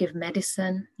 to give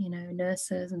medicine. You know,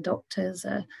 nurses and doctors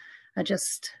are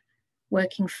just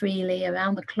working freely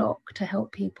around the clock to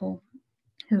help people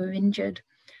who are injured.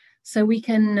 So we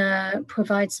can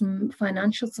provide some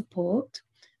financial support,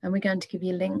 and we're going to give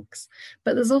you links.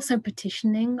 But there's also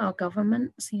petitioning our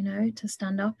governments, you know, to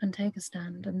stand up and take a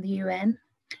stand. And the UN,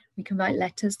 we can write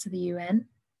letters to the UN.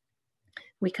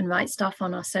 We can write stuff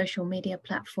on our social media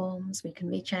platforms. We can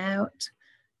reach out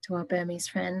to our Burmese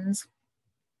friends.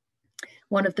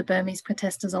 One of the Burmese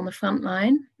protesters on the front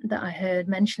line that I heard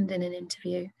mentioned in an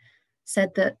interview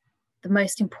said that the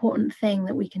most important thing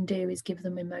that we can do is give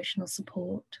them emotional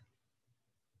support.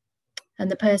 And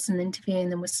the person interviewing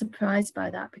them was surprised by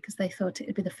that because they thought it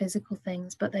would be the physical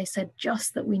things, but they said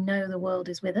just that we know the world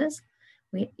is with us.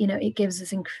 You know, it gives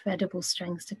us incredible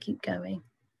strength to keep going.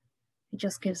 It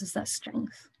just gives us that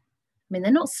strength. I mean,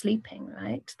 they're not sleeping,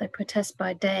 right? They protest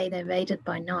by day, they're raided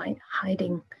by night,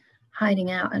 hiding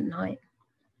out at night.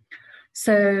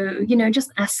 So, you know,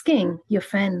 just asking your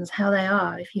friends how they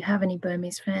are, if you have any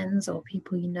Burmese friends or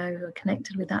people you know who are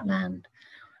connected with that land,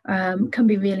 can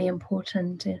be really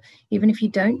important. Even if you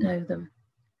don't know them,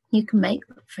 you can make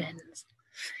friends.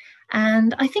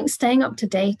 And I think staying up to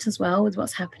date as well with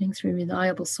what's happening through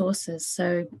reliable sources.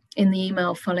 So in the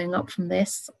email following up from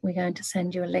this, we're going to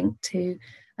send you a link to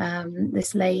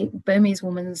this Burmese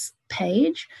woman's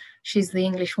page. She's the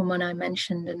English woman I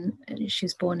mentioned, and she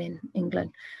was born in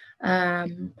England.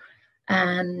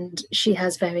 And she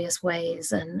has various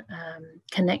ways and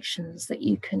connections that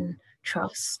you can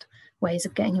trust, ways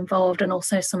of getting involved, and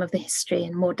also some of the history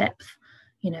in more depth.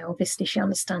 You know, obviously she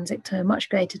understands it to a much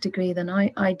greater degree than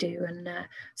I do. And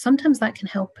sometimes that can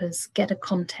help us get a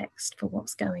context for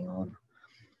what's going on.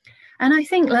 And I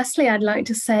think lastly, I'd like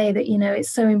to say that, you know,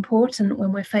 it's so important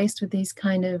when we're faced with these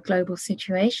kind of global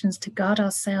situations to guard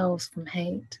ourselves from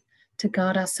hate, to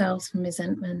guard ourselves from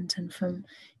resentment and from,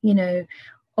 you know,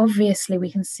 obviously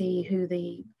we can see who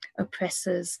the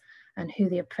oppressors and who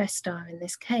the oppressed are in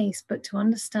this case, but to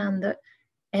understand that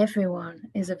everyone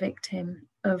is a victim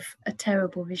of a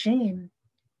terrible regime.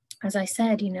 As I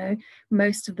said, you know,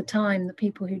 most of the time the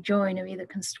people who join are either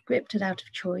conscripted out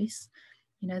of choice.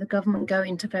 You know, the government go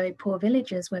into very poor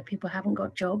villages where people haven't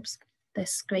got jobs. They're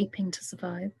scraping to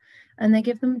survive, and they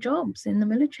give them jobs in the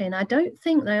military. And I don't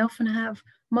think they often have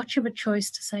much of a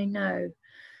choice to say no.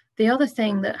 The other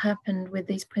thing that happened with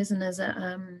these prisoners at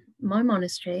my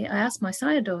monastery, I asked my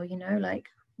sayadaw, you know, like,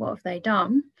 what have they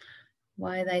done?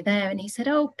 Why are they there? And he said,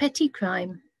 oh, petty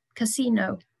crime,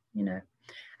 casino, you know.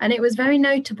 And it was very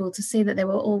notable to see that they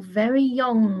were all very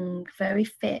young, very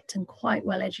fit and quite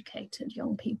well educated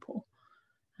young people.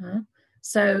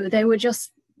 So they were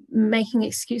just making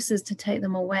excuses to take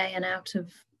them away and out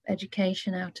of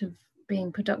education, out of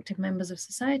being productive members of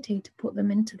society, to put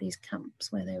them into these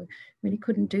camps where they really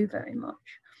couldn't do very much.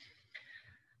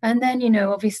 And then, you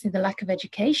know, obviously the lack of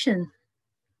education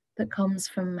that comes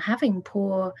from having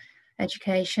poor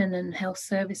education and health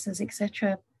services,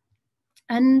 etc.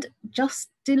 And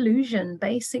just delusion,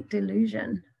 basic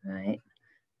delusion, right,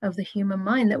 of the human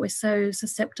mind, that we're so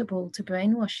susceptible to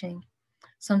brainwashing.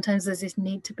 Sometimes there's this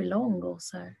need to belong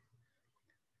also.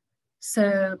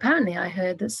 So apparently I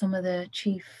heard that some of the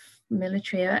chief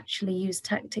military actually use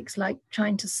tactics like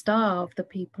trying to starve the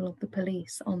people of the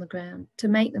police on the ground to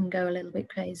make them go a little bit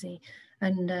crazy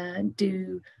and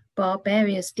do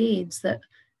barbarous deeds that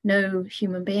no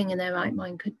human being in their right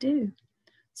mind could do.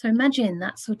 So imagine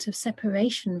that sort of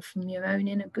separation from your own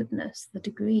inner goodness, the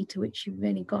degree to which you've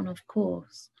really gone off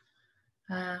course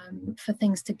for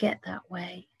things to get that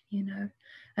way, you know.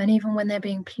 And even when they're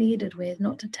being pleaded with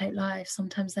not to take life,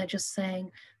 sometimes they're just saying,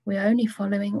 we're only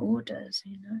following orders,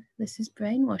 you know. This is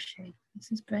brainwashing.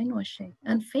 This is brainwashing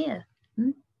and fear.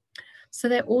 So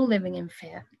they're all living in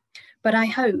fear. But I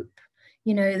hope,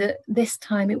 you know, that this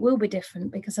time it will be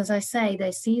different, because as I say,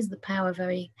 they seize the power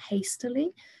very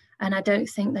hastily. And I don't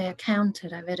think they are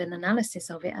countered. I read an analysis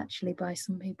of it actually by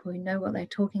some people who know what they're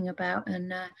talking about.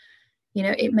 And, you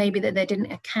know, it may be that they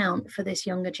didn't account for this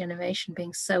younger generation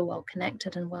being so well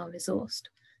connected and well resourced,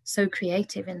 so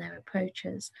creative in their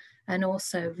approaches, and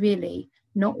also really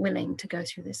not willing to go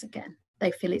through this again.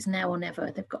 They feel it's now or never.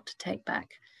 They've got to take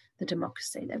back the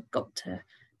democracy. They've got to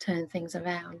turn things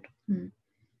around.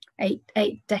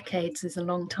 8 decades is a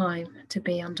long time to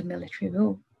be under military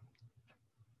rule.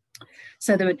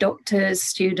 So there were doctors,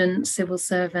 students, civil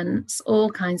servants,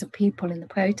 all kinds of people in the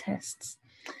protests,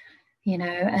 you know,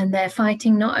 and they're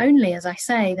fighting not only, as I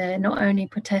say, they're not only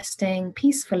protesting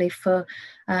peacefully for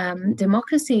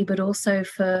democracy, but also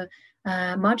for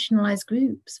marginalized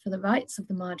groups, for the rights of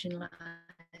the marginalized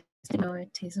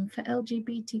minorities, and for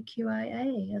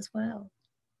LGBTQIA as well.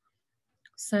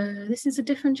 So this is a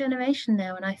different generation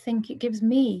now, and I think it gives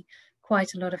me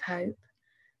quite a lot of hope.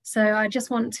 So I just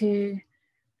want to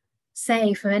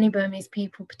say for any Burmese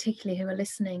people, particularly who are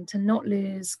listening, to not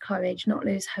lose courage, not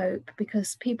lose hope,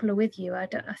 because people are with you. I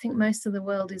think most of the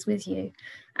world is with you.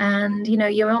 And, you know,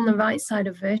 you're on the right side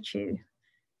of virtue.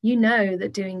 You know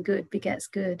that doing good begets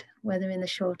good, whether in the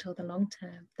short or the long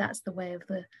term. That's the way of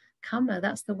the karma.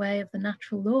 That's the way of the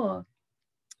natural law.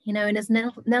 You know, and as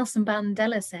Nelson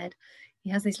Mandela said, he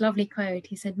has this lovely quote.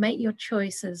 He said, make your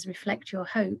choices reflect your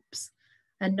hopes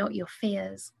and not your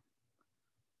fears.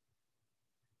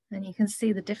 And you can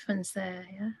see the difference there,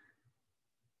 yeah?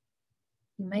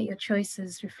 You make your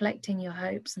choices reflecting your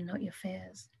hopes and not your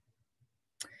fears.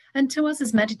 And to us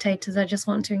as meditators, I just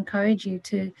want to encourage you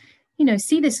to, you know,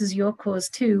 see this as your cause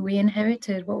too. We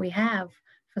inherited what we have.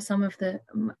 For some of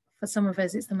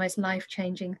us, it's the most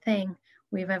life-changing thing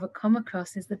we've ever come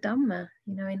across is the Dhamma,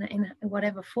 you know, in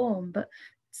whatever form. But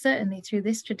certainly through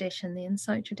this tradition, the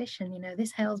Insight tradition, you know,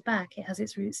 this hails back. It has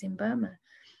its roots in Burma.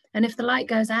 And if the light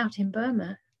goes out in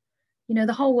Burma, you know,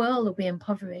 the whole world will be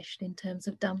impoverished in terms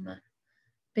of Dhamma,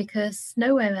 because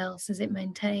nowhere else is it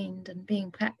maintained and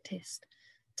being practiced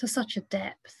to such a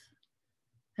depth.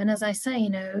 And as I say, you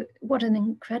know, what an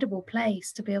incredible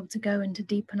place to be able to go and to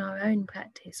deepen our own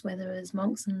practice, whether as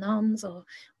monks and nuns or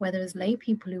whether as lay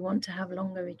people who want to have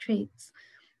longer retreats.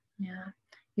 Yeah,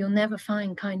 you'll never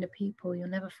find kinder people. You'll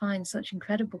never find such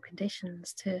incredible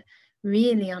conditions to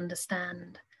really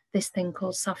understand this thing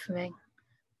called suffering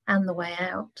and the way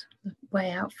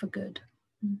out for good.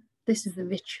 This is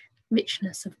the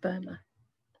richness of Burma.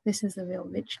 This is the real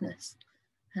richness,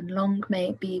 and long may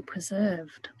it be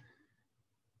preserved.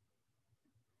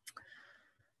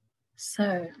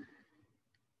 So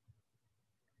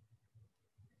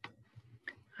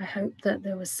I hope that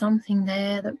there was something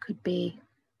there that could be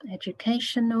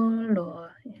educational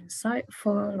or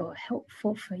insightful or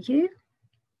helpful for you.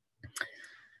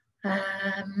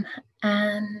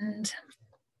 And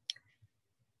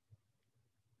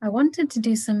I wanted to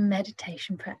do some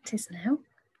meditation practice now,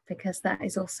 because that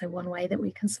is also one way that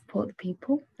we can support the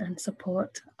people and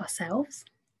support ourselves.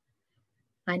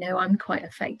 I know I'm quite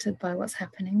affected by what's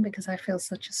happening because I feel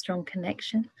such a strong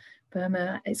connection.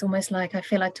 Burma, it's almost like I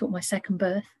feel I took my second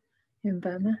birth in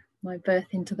Burma, my birth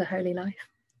into the holy life.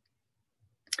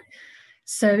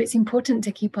 So it's important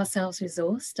to keep ourselves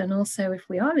resourced, and also if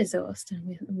we are resourced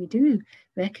and we do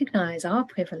recognize our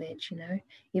privilege, you know,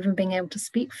 even being able to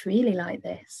speak freely like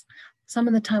this, some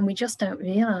of the time we just don't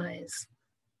realize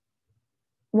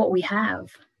what we have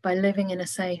by living in a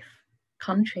safe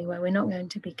country where we're not going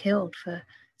to be killed for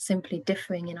simply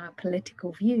differing in our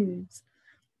political views.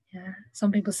 Yeah,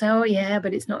 some people say, oh yeah,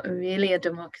 but it's not really a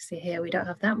democracy here. We don't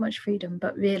have that much freedom.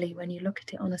 But really, when you look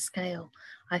at it on a scale,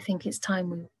 I think it's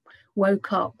time we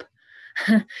woke up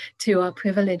to our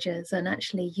privileges and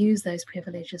actually use those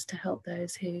privileges to help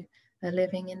those who are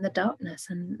living in the darkness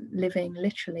and living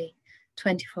literally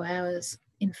 24 hours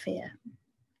in fear.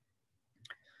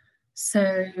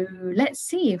 So let's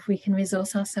see if we can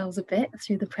resource ourselves a bit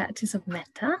through the practice of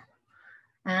metta,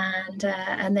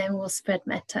 and then we'll spread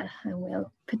metta, and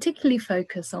we'll particularly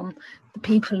focus on the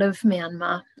people of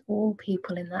Myanmar, all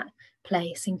people in that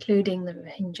place, including the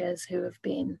Rohingyas who have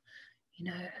been, you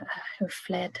know, who have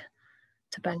fled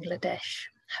to Bangladesh,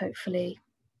 hopefully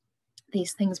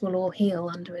these things will all heal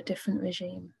under a different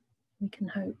regime. We can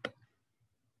hope.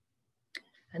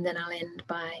 And then I'll end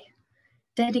by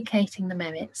dedicating the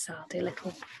merits. So I'll do a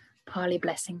little Pali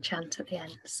blessing chant at the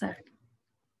end. So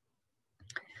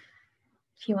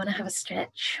if you want to have a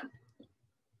stretch,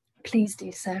 please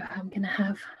do so. I'm going to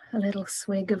have a little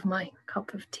swig of my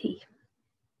cup of tea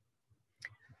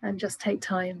and just take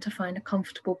time to find a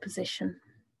comfortable position.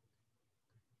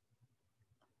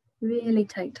 Really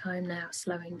take time now,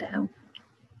 slowing down.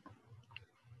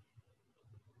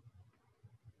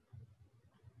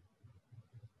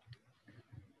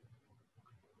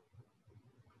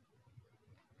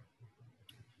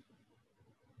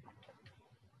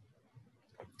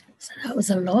 So that was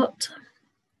a lot,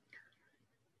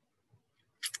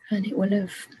 and it will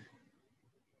have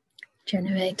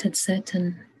generated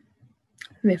certain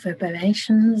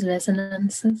reverberations,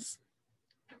 resonances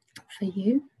for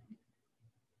you.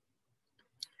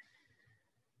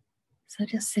 So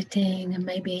just sitting and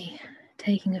maybe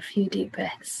taking a few deep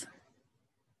breaths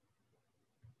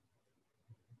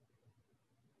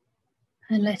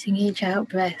and letting each out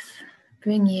breath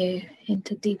bring you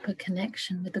into deeper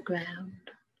connection with the ground.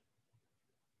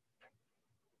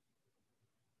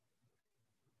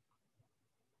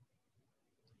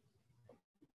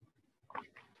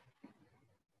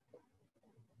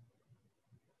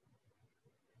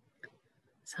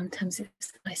 Sometimes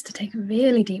it's nice to take a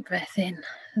really deep breath in,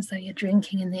 as though you're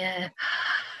drinking in the air,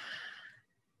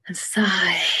 and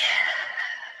sigh.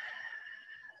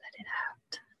 Let it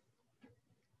out.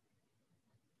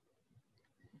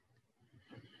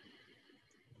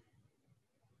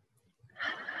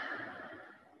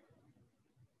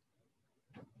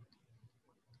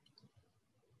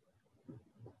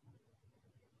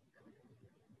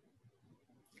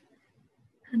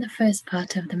 And the first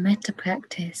part of the metta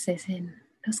practice is in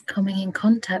just coming in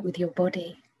contact with your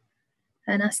body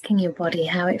and asking your body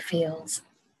how it feels.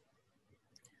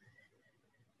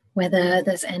 Whether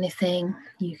there's anything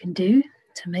you can do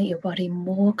to make your body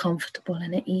more comfortable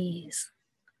and at ease.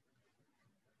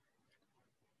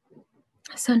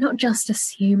 So not just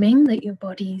assuming that your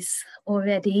body's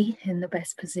already in the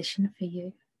best position for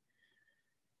you,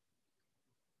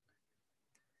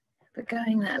 but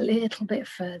going that little bit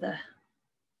further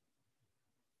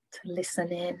to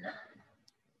listen in.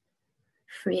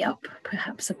 Free up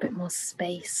perhaps a bit more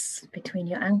space between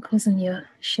your ankles and your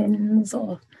shins,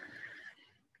 or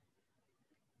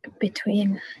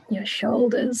between your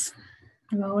shoulders,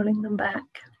 rolling them back.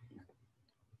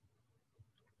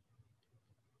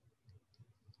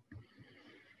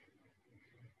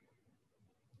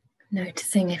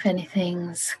 Noticing if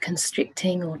anything's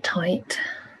constricting or tight.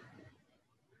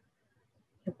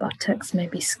 Your buttocks may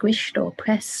be squished or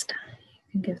pressed.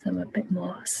 You can give them a bit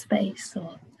more space,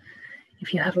 or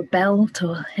if you have a belt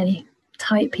or any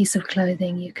tight piece of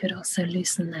clothing, you could also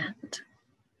loosen that.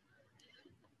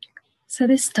 So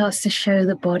this starts to show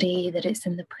the body that it's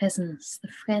in the presence, the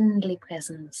friendly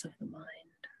presence of the mind.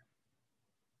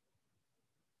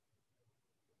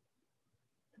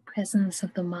 The presence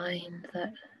of the mind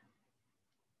that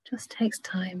just takes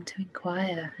time to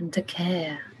inquire and to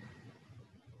care.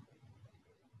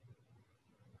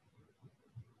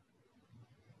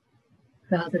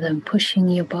 Rather than pushing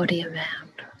your body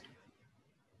around.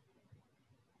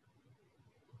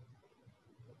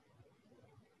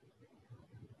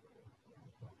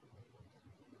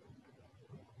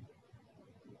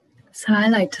 So I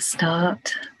like to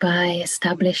start by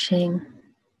establishing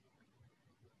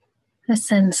a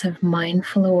sense of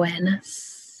mindful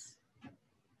awareness.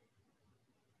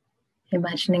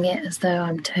 Imagining it as though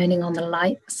I'm turning on the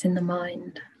lights in the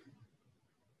mind.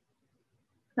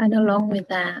 And along with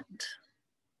that,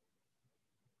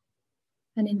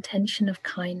 an intention of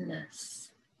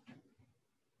kindness,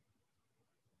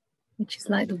 which is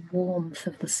like the warmth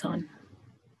of the sun.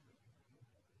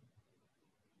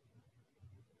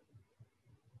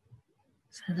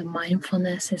 So the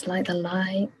mindfulness is like the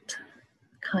light,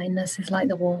 kindness is like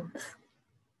the warmth.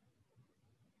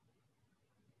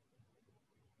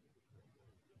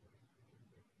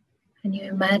 And you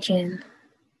imagine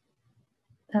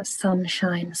that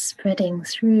sunshine spreading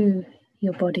through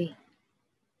your body,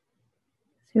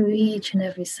 through each and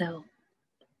every cell.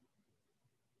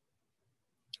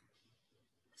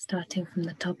 Starting from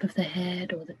the top of the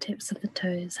head or the tips of the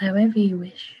toes, however you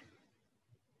wish.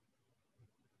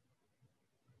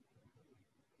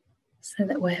 So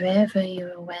that wherever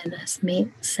your awareness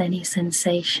meets any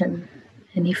sensation,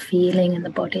 any feeling in the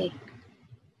body,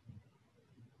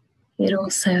 it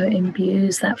also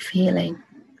imbues that feeling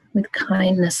with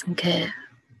kindness and care.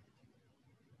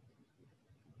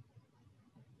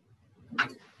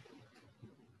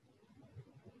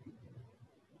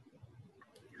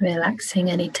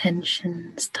 Relaxing any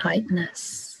tensions,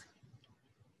 tightness,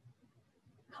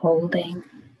 holding.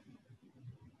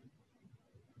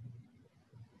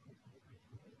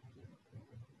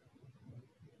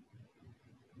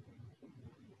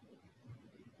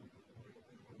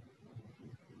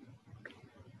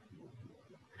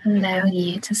 Allowing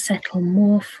you to settle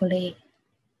more fully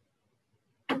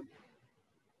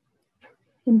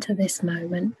into this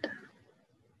moment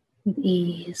with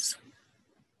ease.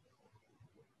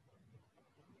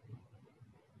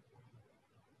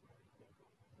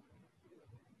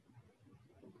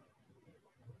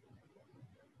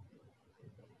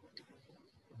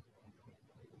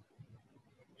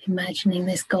 Imagining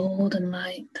this golden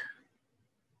light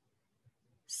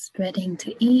spreading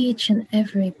to each and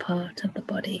every part of the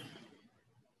body.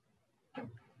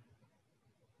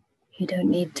 You don't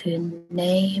need to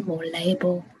name or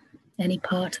label any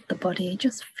part of the body,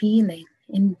 just feeling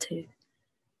into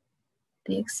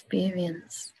the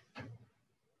experience,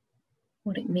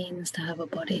 what it means to have a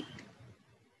body.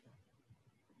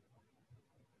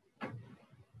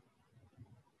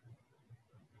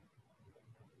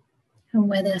 And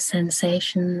whether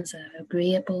sensations are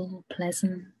agreeable,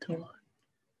 pleasant, or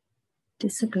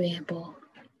disagreeable,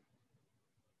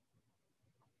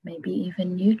 maybe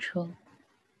even neutral,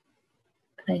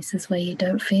 places where you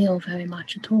don't feel very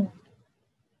much at all.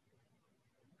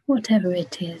 Whatever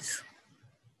it is,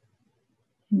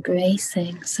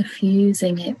 embracing,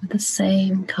 suffusing it with the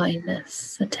same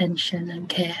kindness, attention, and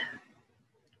care.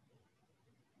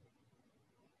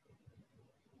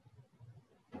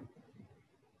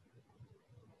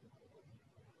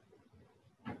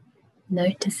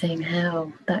 Noticing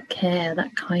how that care,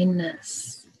 that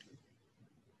kindness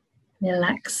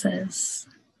relaxes,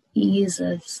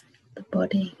 eases the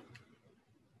body,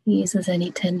 eases any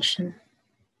tension,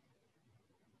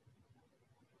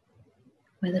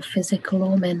 whether physical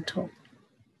or mental.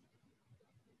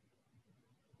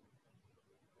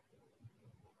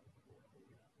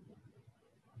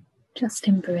 Just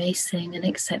embracing and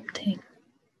accepting.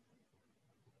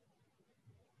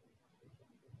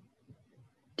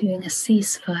 Doing a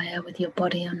ceasefire with your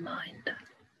body and mind.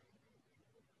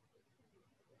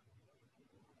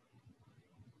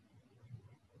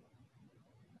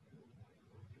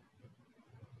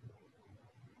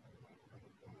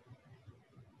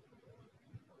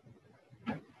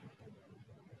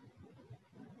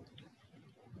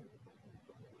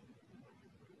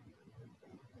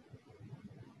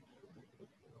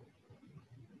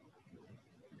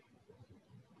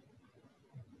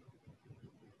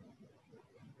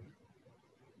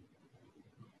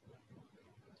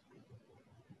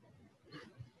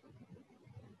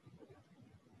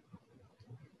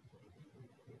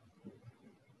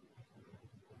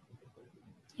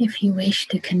 If you wish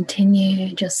to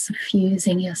continue just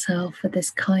suffusing yourself with this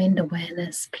kind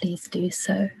awareness, please do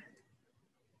so.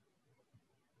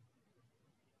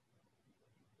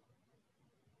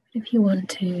 If you want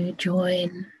to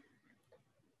join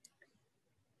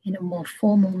in a more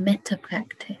formal metta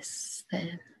practice,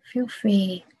 then feel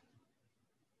free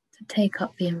to take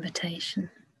up the invitation.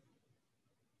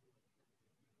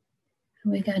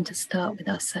 And we're going to start with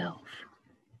ourselves.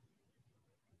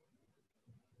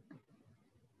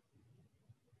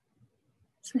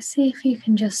 So see if you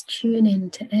can just tune in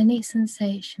to any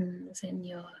sensations in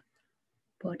your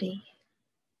body,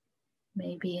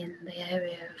 maybe in the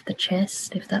area of the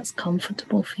chest, if that's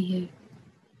comfortable for you,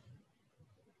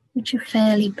 which are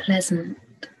fairly pleasant,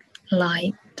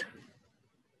 light,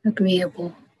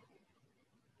 agreeable,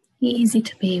 easy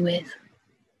to be with.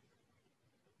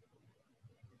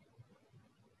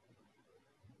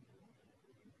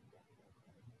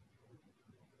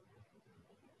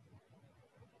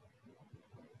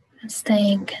 And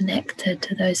staying connected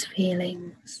to those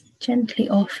feelings, gently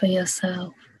offer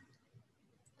yourself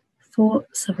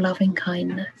thoughts of loving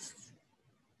kindness,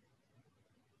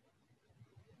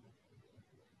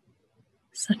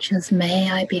 such as,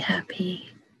 may I be happy,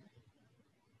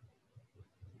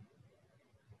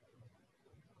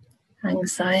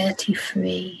 anxiety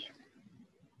free,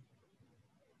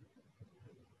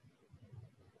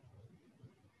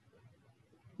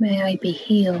 may I be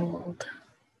healed,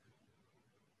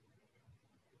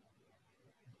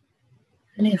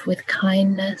 live with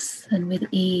kindness and with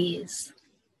ease.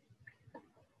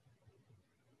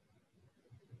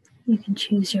 You can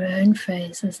choose your own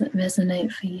phrases that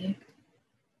resonate for you.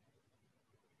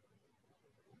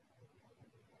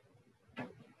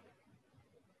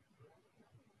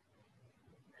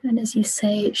 And as you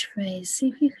say each phrase, see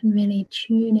if you can really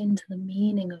tune into the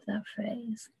meaning of that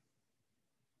phrase.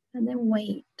 And then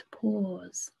wait,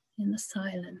 pause in the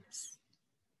silence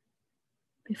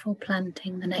before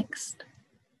planting the next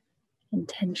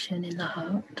intention in the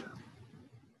heart,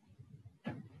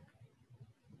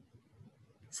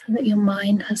 so that your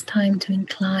mind has time to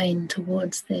incline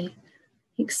towards the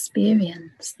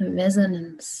experience, the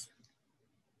resonance,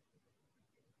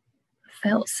 the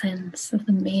felt sense of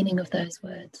the meaning of those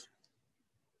words.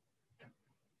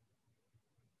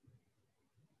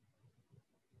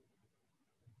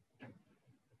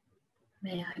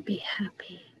 May I be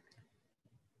happy.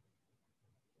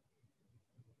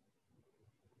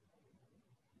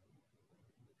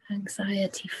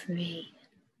 Anxiety free.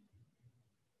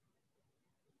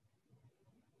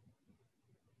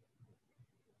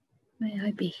 May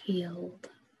I be healed.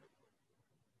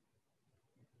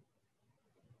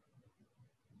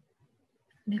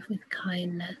 Live with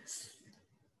kindness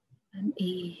and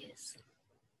ease.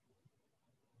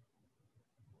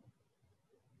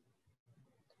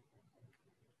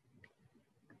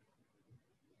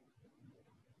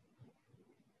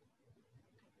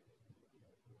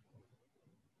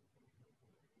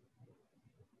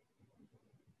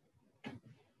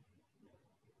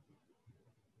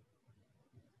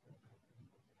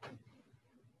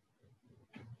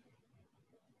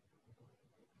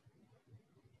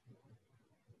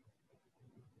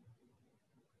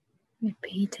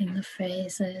 Repeating the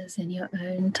phrases in your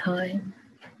own time.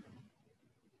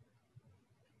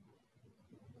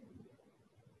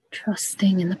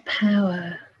 Trusting in the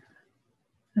power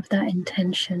of that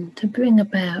intention to bring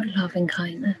about loving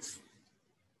kindness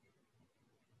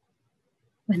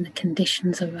when the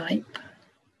conditions are ripe.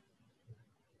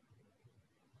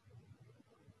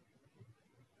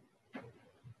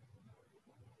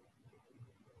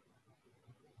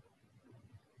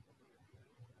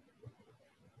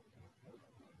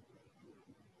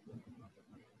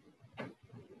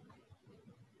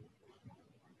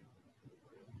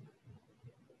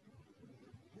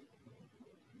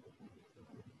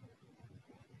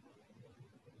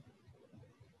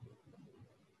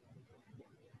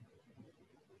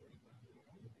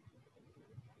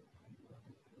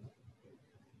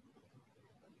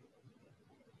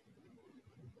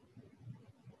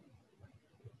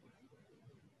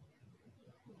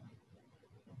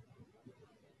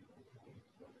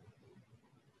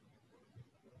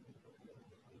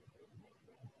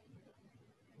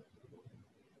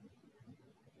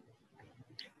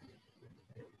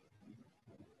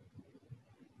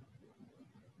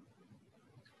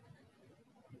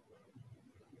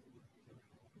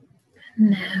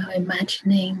 Now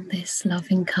imagining this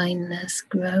loving kindness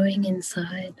growing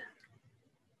inside.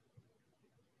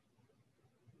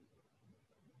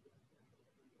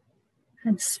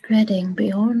 And spreading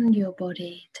beyond your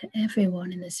body to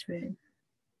everyone in this room.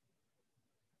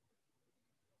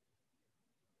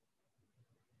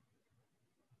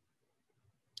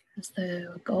 As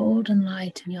though a golden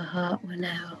light in your heart were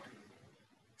now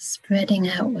spreading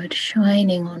outward,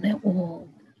 shining on it all,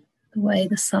 the way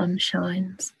the sun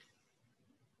shines,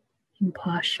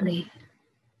 impartially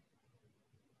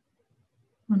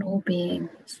on all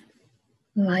beings,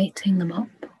 lighting them up,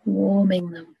 warming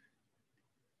them,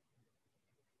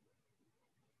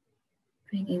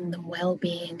 bringing them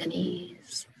well-being and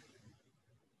ease.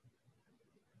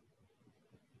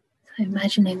 So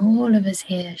imagining all of us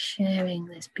here sharing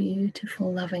this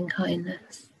beautiful loving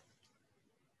kindness,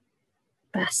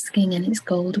 basking in its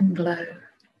golden glow.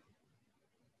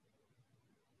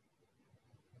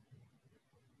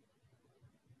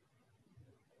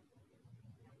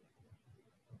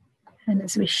 And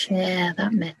as we share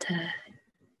that metta,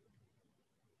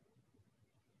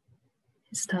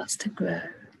 it starts to grow.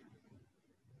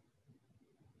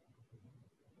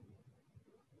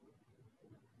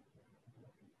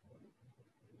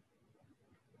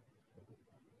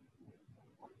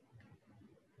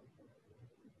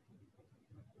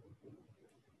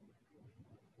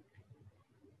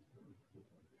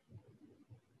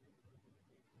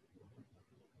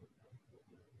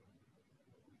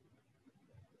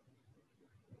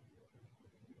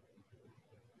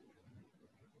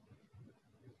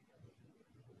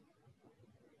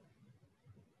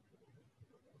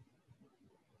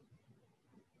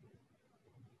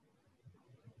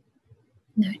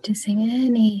 Noticing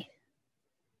any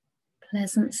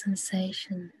pleasant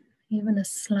sensation, even a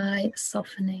slight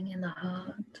softening in the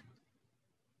heart,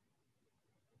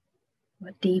 or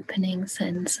a deepening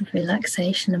sense of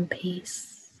relaxation and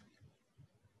peace,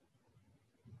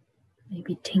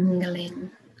 maybe tingling,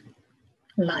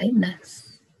 lightness.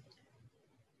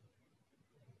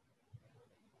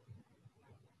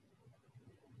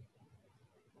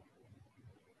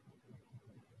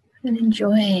 And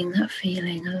enjoying that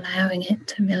feeling, allowing it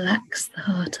to relax the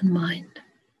heart and mind.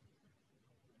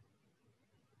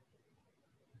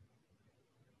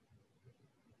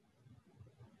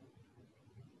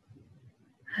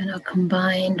 And our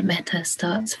combined metta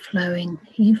starts flowing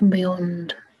even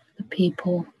beyond the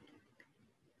people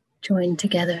joined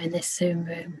together in this Zoom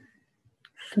room,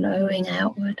 flowing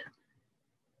outward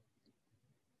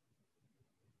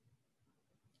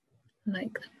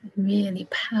like really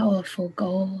powerful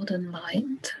golden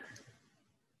light.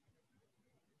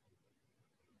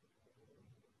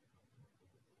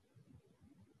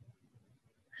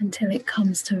 Until it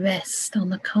comes to rest on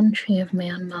the country of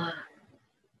Myanmar,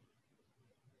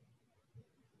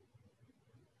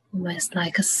 almost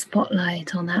like a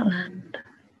spotlight on that land.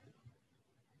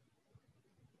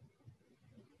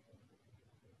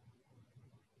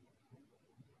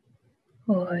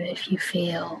 Or if you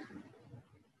feel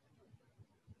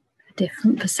a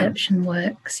different perception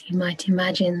works, you might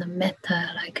imagine the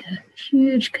metta like a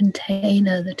huge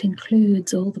container that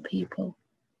includes all the people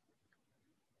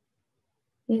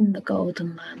in the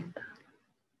golden land.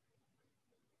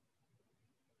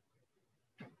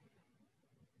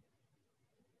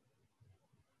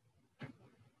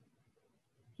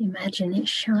 Imagine it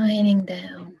shining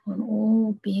down on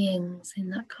all beings in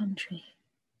that country.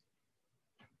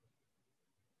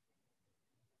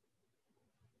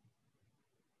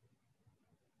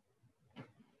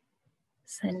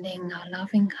 Sending our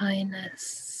loving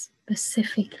kindness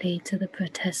specifically to the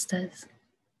protesters,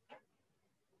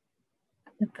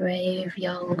 the brave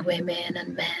young women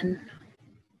and men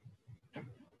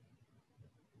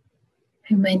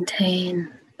who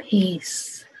maintain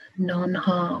peace,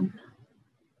 non-harm.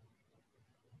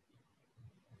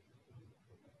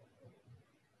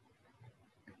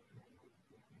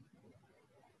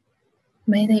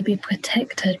 May they be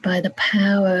protected by the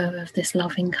power of this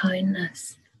loving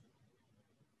kindness.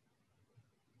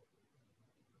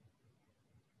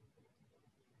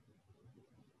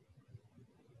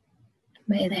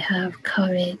 May they have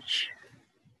courage,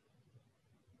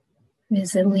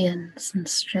 resilience, and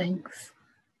strength.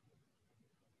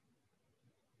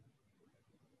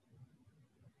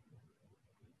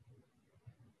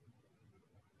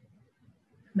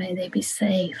 May they be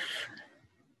safe,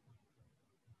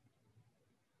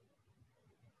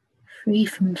 free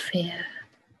from fear.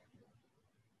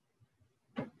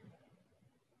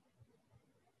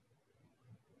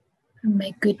 And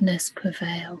may goodness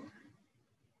prevail.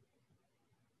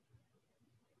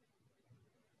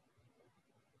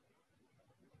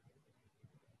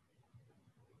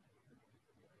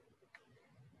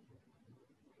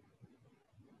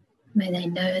 May they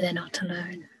know they're not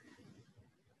alone,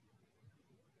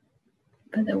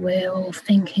 but that we're all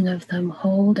thinking of them,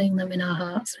 holding them in our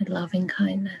hearts with loving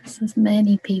kindness, as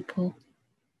many people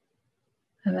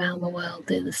around the world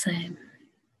do the same.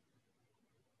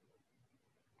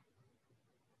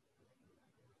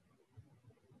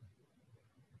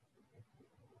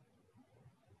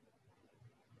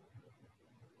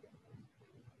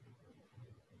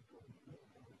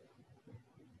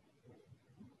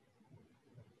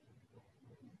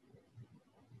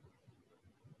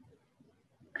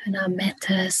 And our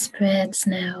metta spreads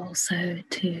now also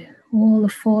to all the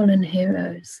fallen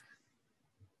heroes,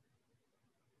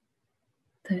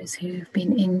 those who've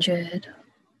been injured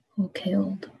or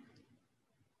killed.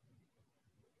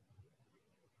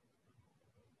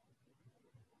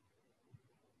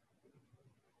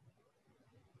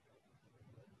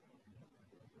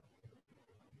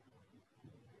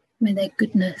 May their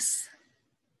goodness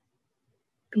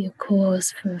be a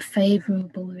cause for a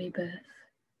favourable rebirth.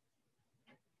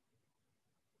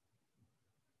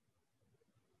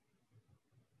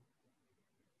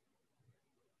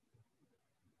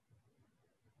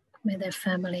 May their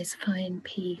families find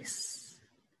peace.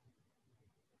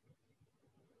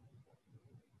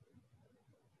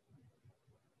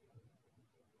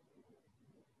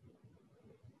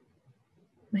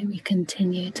 May we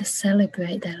continue to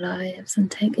celebrate their lives and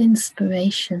take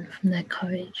inspiration from their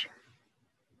courage.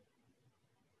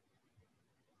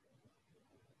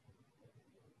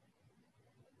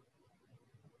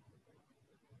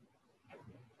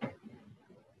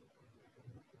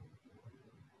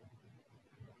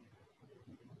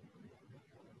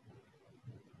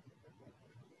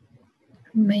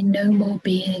 May no more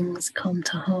beings come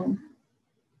to harm.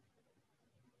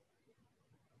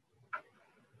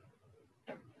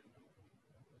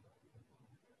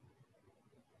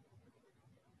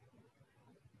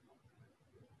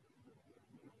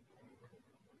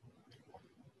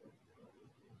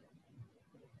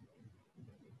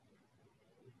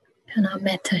 And our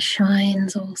metta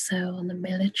shines also on the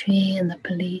military and the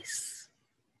police,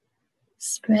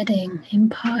 spreading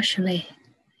impartially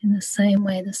in the same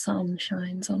way the sun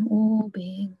shines on all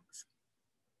beings,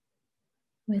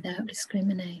 without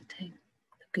discriminating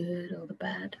the good or the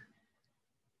bad.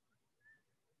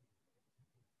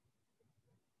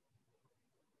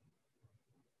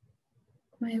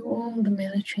 May all the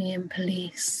military and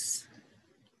police,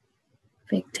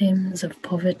 victims of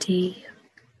poverty,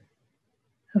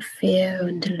 of fear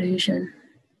and delusion,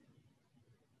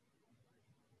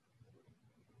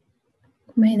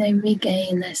 may they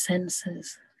regain their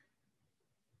senses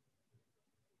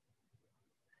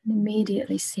and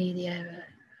immediately see the error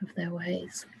of their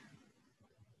ways.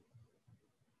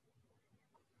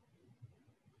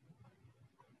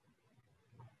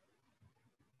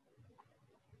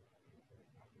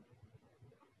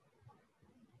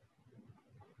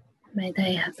 May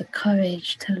they have the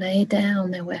courage to lay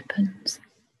down their weapons.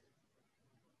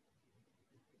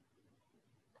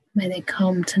 May they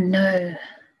come to know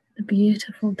the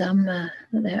beautiful Dhamma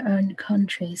that their own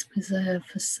countries preserved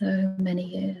for so many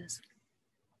years.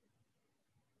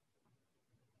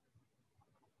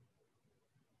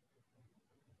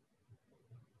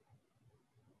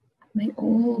 May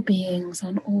all beings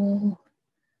on all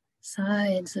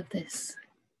sides of this,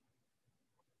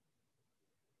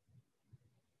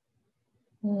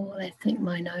 all ethnic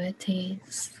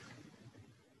minorities,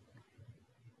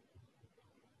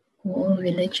 all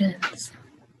religions,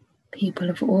 people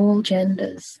of all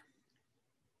genders,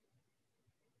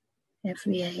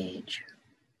 every age,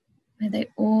 may they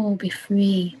all be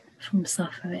free from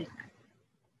suffering,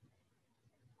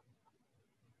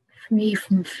 free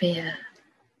from fear.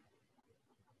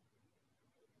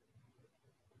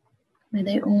 May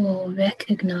they all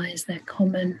recognize their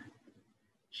common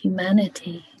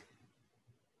humanity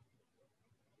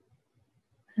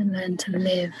and learn to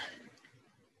live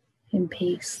in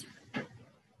peace.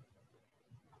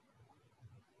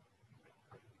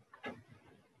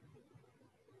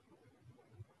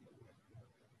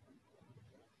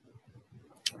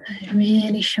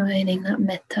 Really shining that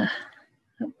metta,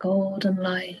 that golden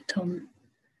light on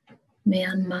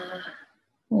Myanmar,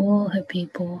 all her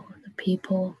people, the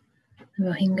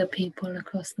Rohingya people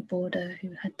across the border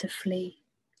who had to flee.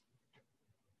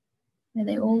 May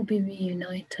they all be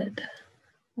reunited,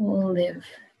 all live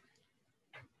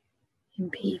in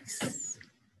peace.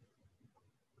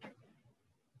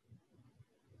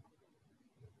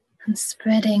 And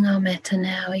spreading our metta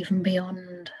now even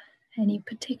beyond any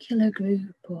particular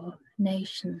group or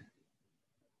nation,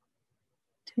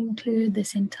 to include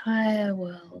this entire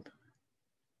world,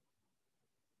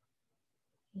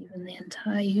 even the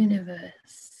entire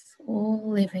universe,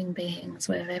 all living beings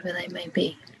wherever they may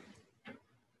be.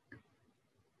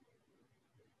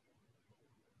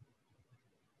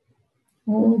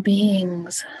 All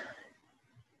beings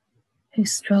who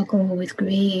struggle with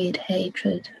greed,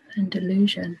 hatred, and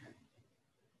delusion.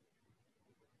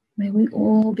 May we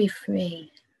all be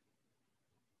free.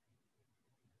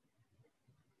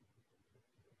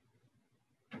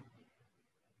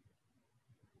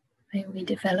 May we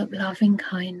develop loving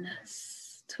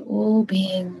kindness to all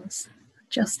beings,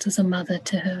 just as a mother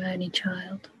to her only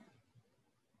child.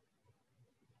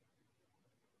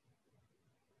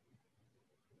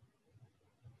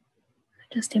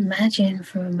 Just imagine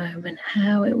for a moment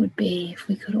how it would be if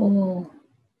we could all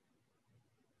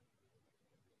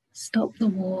stop the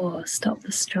war, stop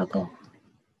the struggle,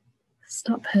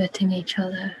 stop hurting each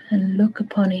other and look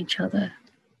upon each other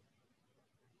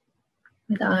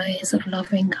with eyes of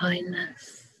loving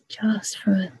kindness, just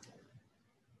for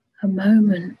a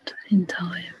moment in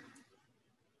time.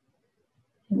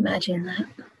 Imagine that.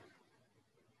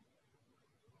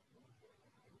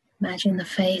 Imagine the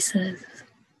faces,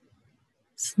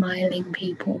 smiling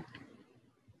people,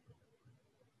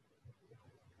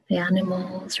 the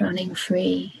animals running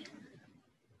free,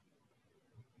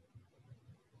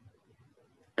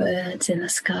 birds in the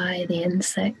sky, the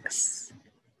insects,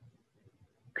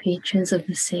 creatures of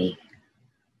the sea,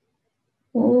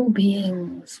 all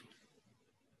beings,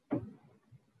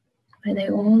 where they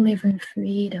all live in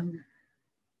freedom,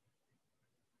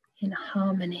 in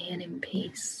harmony and in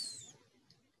peace.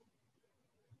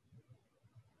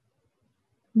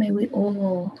 May we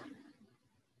all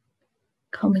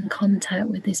come in contact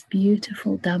with this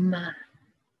beautiful Dhamma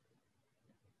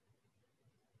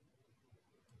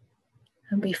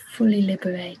and be fully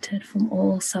liberated from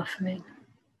all suffering.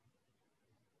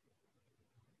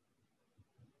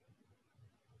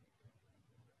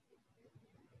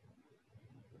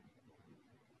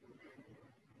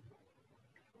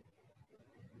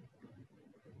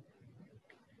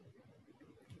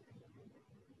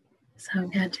 So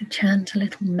I'm going to chant a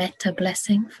little metta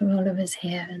blessing for all of us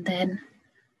here, and then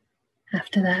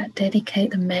after that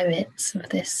dedicate the merits of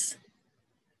this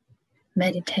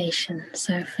meditation.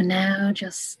 So for now,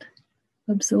 just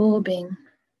absorbing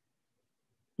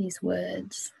these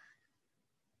words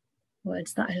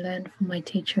that I learned from my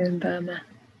teacher in Burma,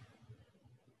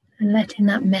 And letting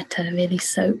that metta really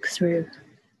soak through,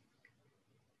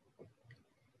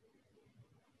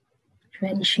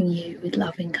 drenching you with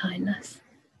loving kindness.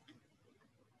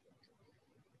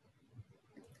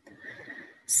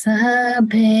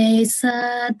 Sabbe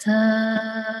sata,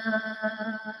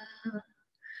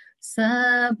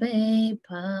 sabbe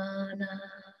pana,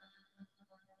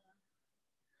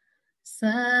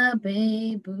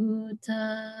 sabbe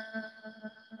bhuta,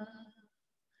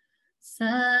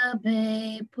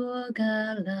 sabbe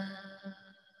pugala,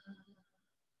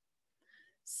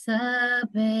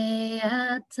 sabbe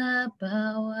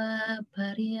atabhawa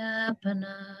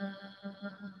pariyapana,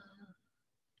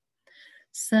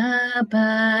 Sabaitio,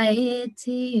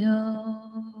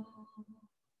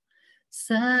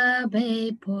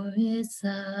 Sabe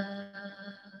Porisa,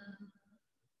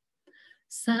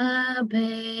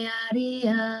 Sabe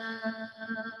Aria,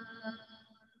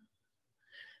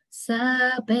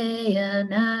 Sabe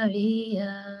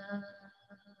Anaria,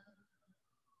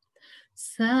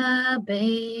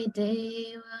 Sabe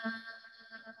Deva,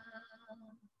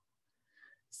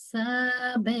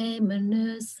 Sabe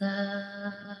Manusa,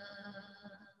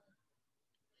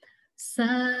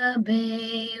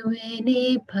 Sabe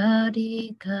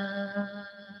Vinipadika,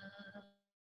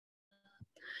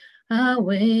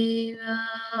 Awera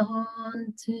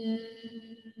Hontu,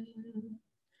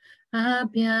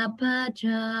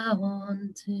 Abhyapaja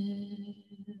Hontu,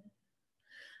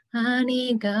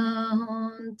 Aniga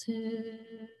Hontu,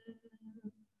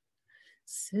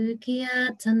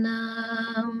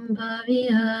 Sukyatanam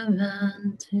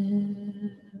Bhaviharantu,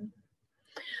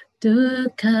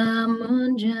 Dukkam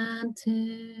Munjantu,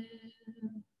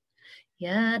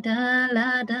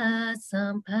 Yadalada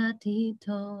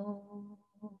Sampatito,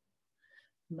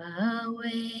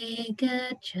 Mawe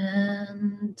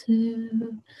Gachantu,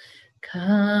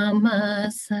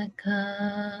 Kamasaka.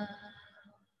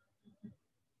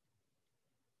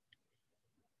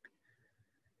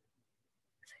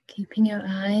 So keeping your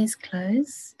eyes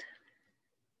closed,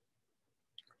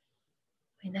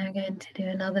 we're now going to do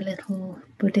another little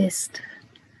Buddhist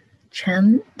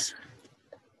chant.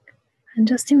 And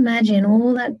just imagine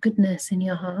all that goodness in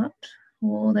your heart,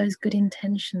 all those good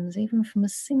intentions, even from a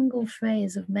single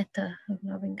phrase of metta, of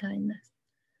loving kindness.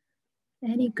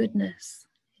 Any goodness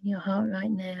in your heart right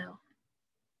now.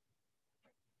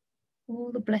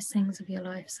 All the blessings of your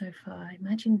life so far.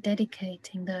 Imagine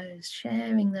dedicating those,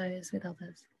 sharing those with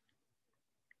others.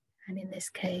 And in this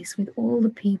case, with all the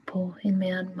people in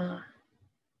Myanmar.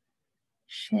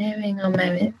 Sharing our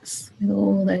merits with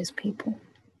all those people.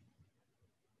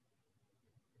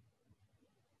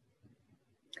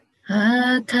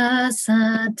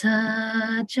 Akasata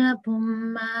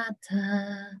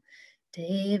Japumata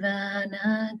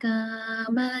Devanaga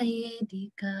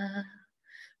Mahidika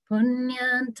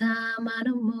Punyanta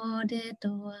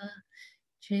Manumodetoa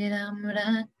Chiram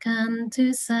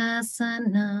Rakantu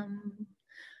Sasanam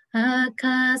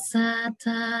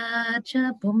Akasata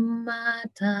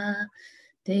Japumata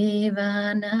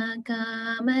Devanaga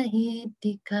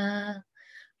Mahidika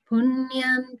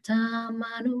Punyanta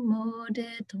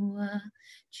Manumodetwa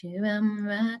Chiram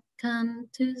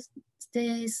Rakantu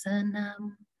Stesanam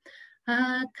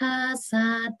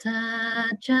Akasata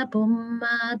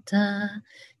Jabumata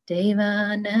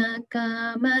Devanaka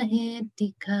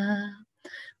Mahitika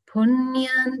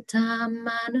Punyanta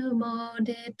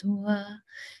Manumodetwa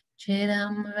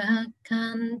Chiram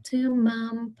Rakantu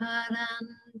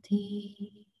Mamparanti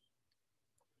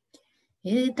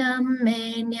Idam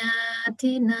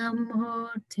menyati nam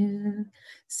hotu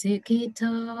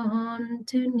sukito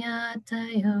hontu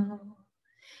nyatayo.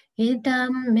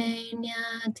 Idam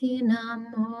menyati nam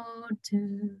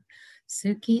hotu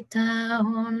sukita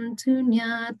hontu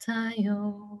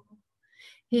nyatayo.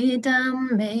 Idam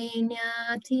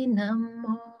menyati nam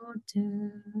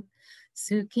hotu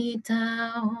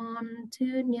sukita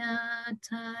hontu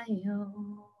nyatayo.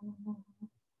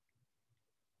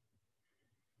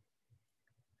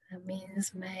 That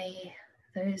means may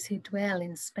those who dwell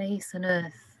in space and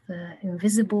earth, the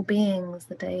invisible beings,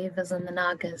 the devas and the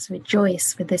nagas,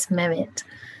 rejoice with this merit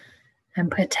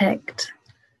and protect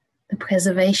the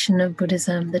preservation of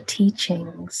Buddhism, the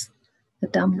teachings, the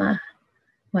Dhamma,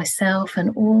 myself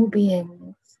and all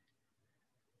beings.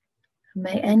 And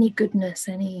may any goodness,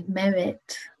 any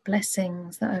merit,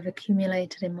 blessings that I've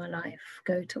accumulated in my life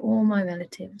go to all my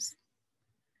relatives.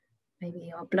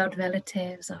 Maybe our blood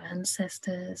relatives, our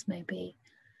ancestors, maybe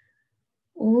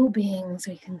all beings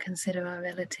we can consider our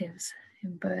relatives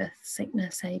in birth,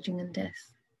 sickness, aging and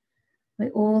death. May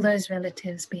all those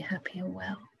relatives be happy and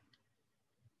well.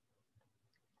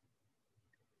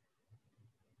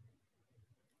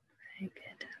 Very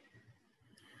good.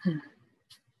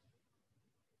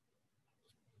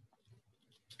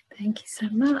 Thank you so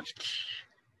much.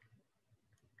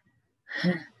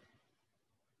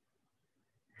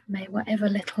 May whatever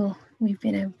little we've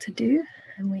been able to do,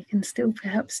 and we can still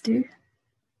perhaps do,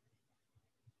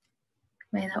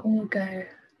 may that all go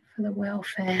for the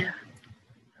welfare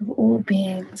of all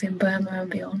beings in Burma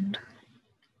and beyond,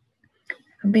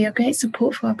 and be a great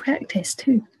support for our practice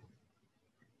too.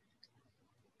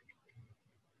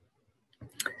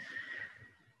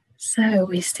 So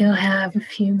we still have a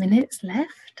few minutes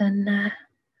left, and I'd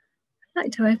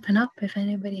like to open up if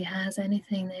anybody has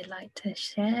anything they'd like to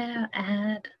share,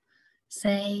 add,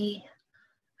 say,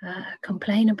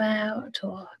 complain about,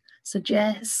 or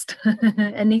suggest.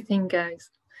 Anything goes.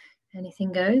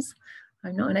 Anything goes.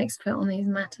 I'm not an expert on these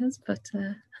matters, but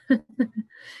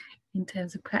in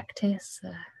terms of practice,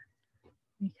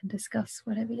 we can discuss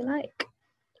whatever you like.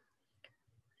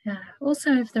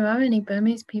 Also, if there are any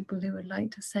Burmese people who would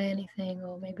like to say anything,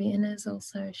 or maybe Inez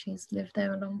also, she's lived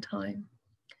there a long time,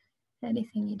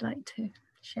 anything you'd like to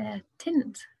share.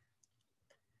 Tint.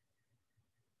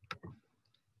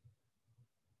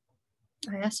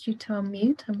 I asked you to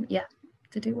unmute. Yeah,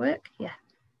 did it work? Yeah.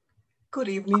 Good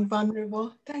evening,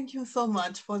 Venerable. Thank you so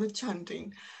much for the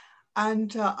chanting.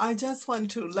 And I just want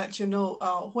to let you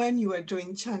know, when you are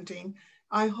doing chanting,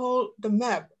 I hold the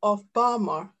map of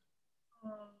Burma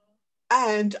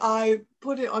and I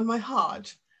put it on my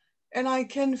heart. And I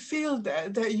can feel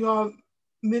that your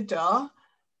metta,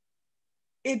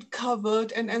 it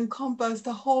covered and encompassed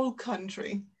the whole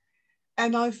country.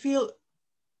 And I feel,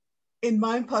 in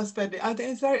my perspective, I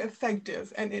think it's very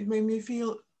effective, and it made me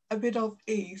feel a bit of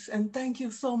ease. And thank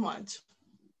you so much.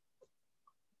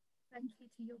 Thank you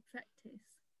to your practice.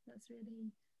 That's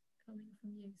really coming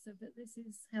from you. So that this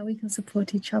is how we can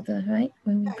support each other, right?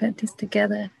 When we practice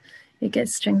together, it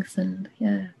gets strengthened.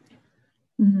 Yeah.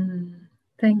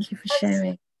 Thank you for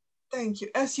sharing. Thank you.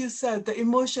 As you said, the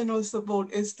emotional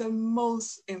support is the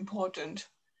most important,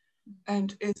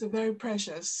 and it's very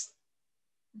precious.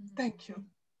 Thank you.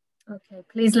 Okay,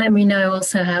 please let me know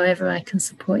also however I can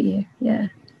support you. Yeah,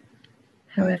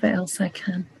 however else I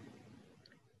can.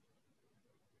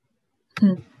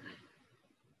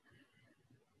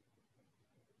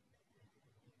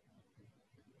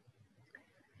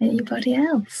 Anybody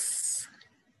else?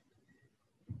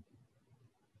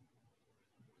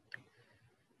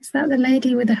 Is that the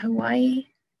lady with the Hawaii?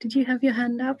 Did you have your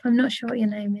hand up? I'm not sure what your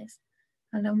name is.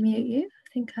 I'll unmute you. I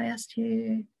think I asked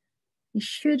you. You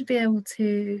should be able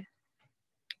to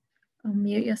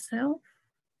unmute yourself.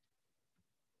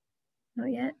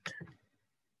 Not yet.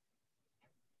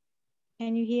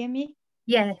 Can you hear me?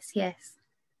 Yes, yes.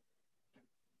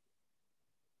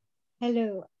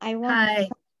 Hello. I want to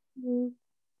thank you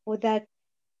for that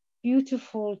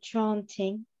beautiful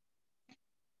chanting.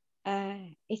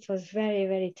 It was very,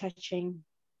 very touching.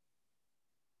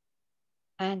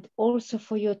 And also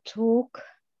for your talk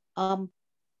on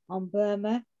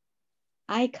Burma.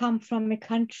 I come from a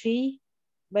country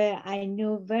where I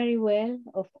know very well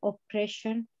of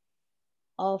oppression,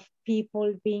 of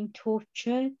people being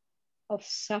tortured, of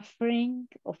suffering,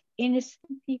 of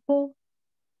innocent people.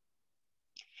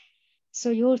 So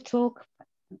your talk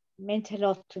meant a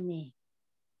lot to me.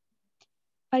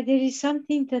 But there is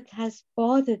something that has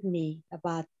bothered me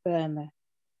about Burma.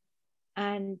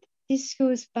 And this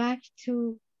goes back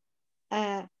to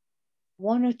 1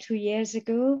 or 2 years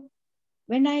ago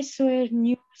when I saw a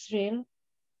newsreel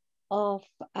of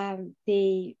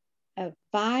the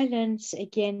violence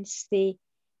against the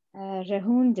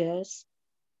Rohingyas.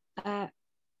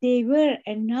 There were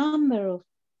a number of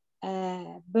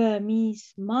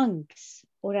Burmese monks,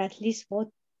 or at least what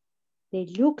they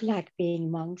look like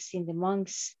being monks in the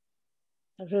monks'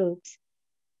 robes,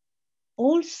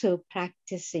 also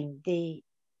practicing the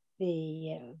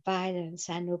violence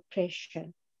and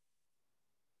oppression.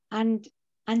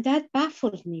 And that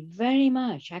baffled me very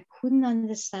much. I couldn't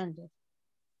understand it.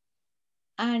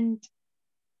 And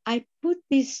I put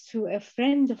this to a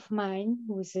friend of mine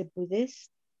who is a Buddhist,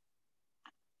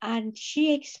 and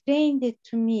she explained it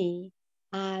to me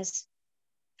as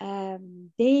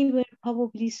they were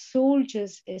probably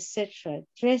soldiers, etc.,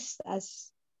 dressed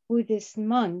as Buddhist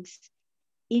monks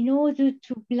in order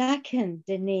to blacken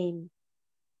the name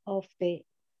of the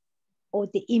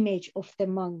image of the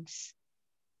monks.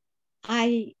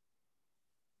 That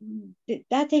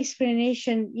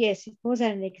explanation, yes, it was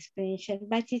an explanation,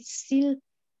 but it still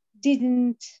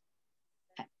didn't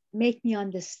make me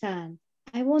understand.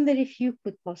 I wonder if you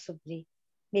could possibly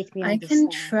make me understand. I can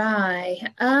try.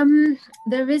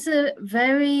 There is a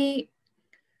very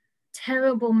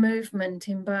terrible movement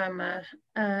in Burma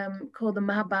called the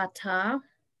Mahabharata,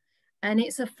 And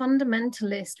it's a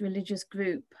fundamentalist religious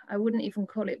group. I wouldn't even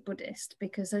call it Buddhist,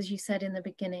 because as you said in the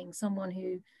beginning, someone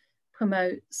who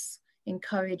promotes,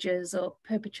 encourages, or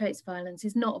perpetrates violence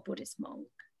is not a Buddhist monk.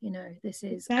 You know, this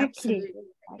is absolutely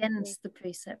against the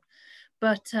precept.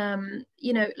 But,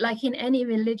 you know, like in any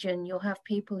religion, you'll have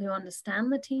people who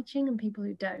understand the teaching and people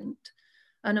who don't.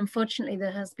 And unfortunately,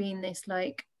 there has been this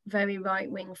like very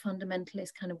right-wing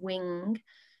fundamentalist kind of wing,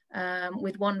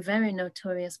 with one very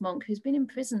notorious monk who's been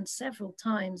imprisoned several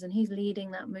times, and he's leading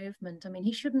that movement. I mean,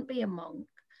 he shouldn't be a monk.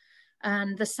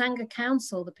 And the Sangha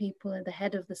Council, the people at the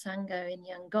head of the Sangha in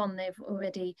Yangon, they've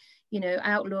already, you know,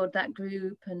 outlawed that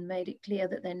group and made it clear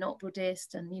that they're not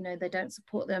Buddhist, and, you know, they don't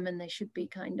support them and they should be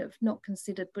kind of not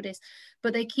considered Buddhist,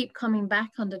 but they keep coming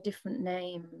back under different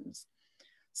names.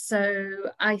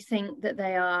 So I think that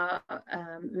they are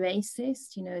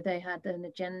racist. You know, they had an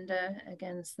agenda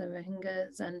against the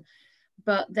Rohingyas,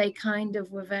 but they kind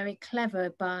of were very clever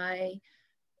by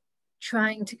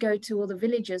trying to go to all the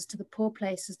villages, to the poor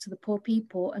places, to the poor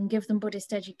people, and give them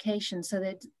Buddhist education. So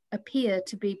they'd appear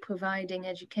to be providing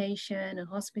education and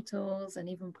hospitals and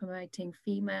even promoting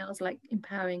females, like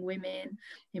empowering women,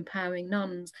 empowering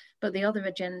nuns. But the other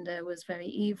agenda was very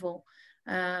evil.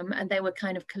 And they were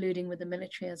kind of colluding with the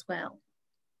military as well.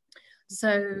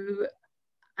 So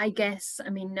I guess, I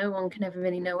mean, no one can ever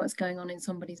really know what's going on in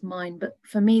somebody's mind. But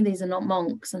for me, these are not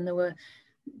monks, and there were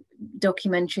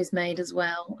documentaries made as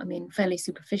well. I mean, fairly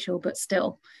superficial, but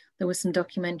still, there were some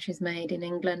documentaries made in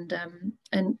England,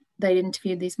 and they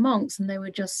interviewed these monks, and they were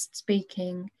just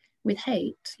speaking with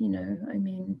hate, you know, I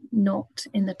mean, not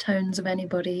in the tones of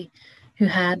anybody who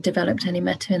had developed any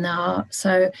metta in their heart.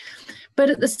 So,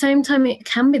 but at the same time, it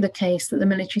can be the case that the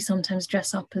military sometimes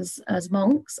dress up as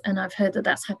monks, and I've heard that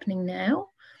that's happening now.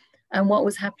 And what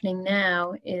was happening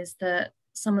now is that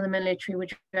some of the military were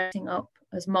dressing up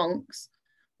as monks,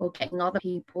 or getting other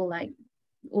people like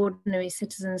ordinary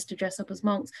citizens to dress up as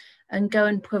monks and go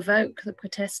and provoke the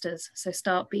protesters. So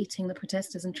start beating the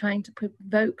protesters and trying to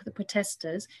provoke the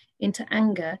protesters into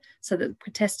anger, so that the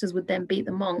protesters would then beat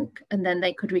the monk, and then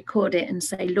they could record it and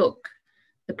say, look,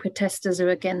 the protesters are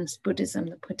against Buddhism,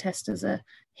 the protesters are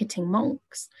hitting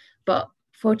monks. But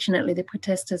fortunately, the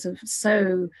protesters are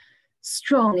so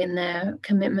strong in their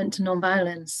commitment to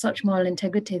non-violence, such moral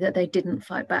integrity, that they didn't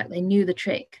fight back. They knew the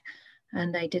trick,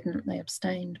 and they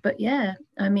abstained. But yeah,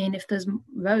 I mean, if there's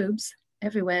robes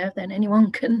everywhere, then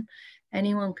anyone can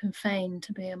feign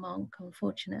to be a monk,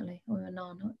 unfortunately, or a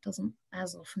nun. It doesn't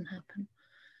as often happen.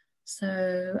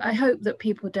 So I hope that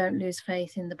people don't lose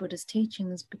faith in the Buddha's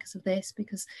teachings because of this,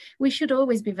 because we should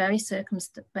always be very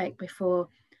circumspect before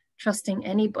trusting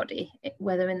anybody,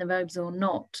 whether in the robes or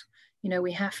not. You know,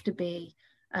 we have to be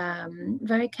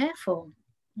very careful,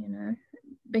 you know,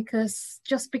 because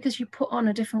just because you put on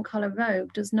a different color robe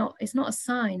it's not a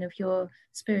sign of your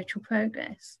spiritual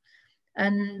progress.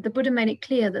 And the Buddha made it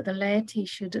clear that the laity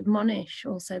should admonish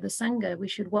also the Sangha. We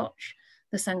should watch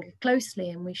the Sangha closely,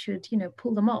 and we should, you know,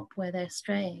 pull them up where they're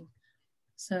straying.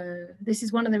 So this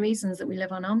is one of the reasons that we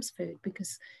live on alms food,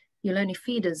 because you'll only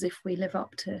feed us if we live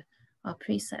up to our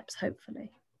precepts,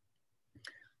 hopefully.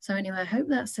 So anyway, I hope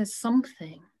that says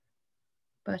something.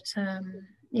 But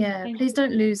yeah, please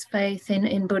don't lose faith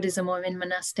in Buddhism or in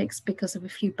monastics because of a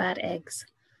few bad eggs.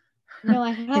 No,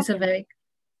 I haven't. It's a very,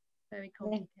 very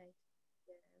complicated.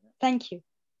 Thank you.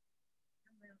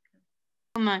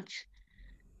 So much,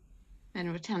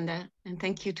 Ven Canda, and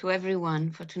thank you to everyone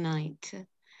for tonight.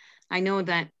 I know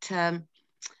that there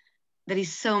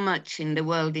is so much in the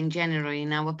world in general,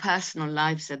 in our personal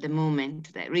lives at the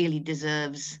moment, that really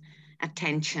deserves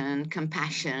attention,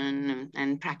 compassion,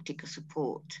 and practical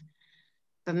support.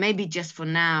 But maybe just for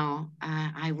now,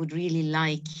 I would really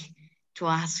like to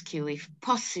ask you, if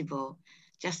possible,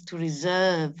 just to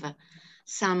reserve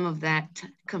some of that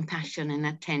compassion and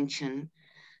attention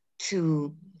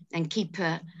and keep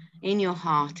in your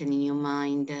heart and in your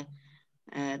mind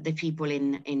the people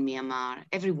in Myanmar,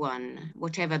 everyone,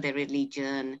 whatever their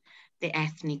religion, the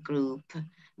ethnic group,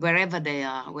 wherever they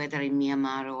are, whether in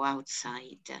Myanmar or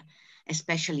outside,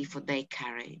 especially for their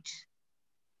courage.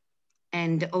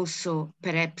 And also,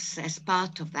 perhaps as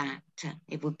part of that,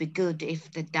 it would be good if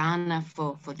the dana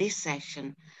for this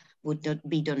session would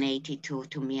be donated to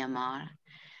Myanmar.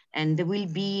 And there will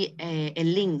be a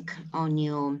link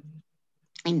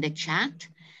in the chat,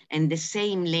 and the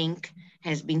same link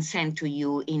has been sent to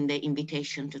you in the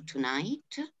invitation to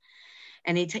tonight.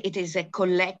 And it is a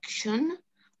collection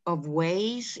of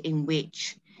ways in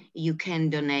which you can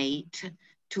donate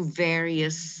to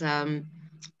various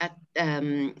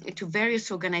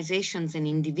organizations and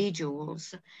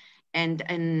individuals. And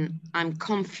I'm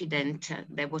confident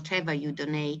that whatever you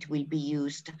donate will be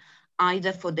used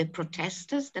either for the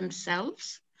protesters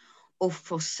themselves or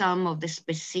for some of the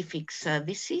specific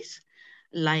services,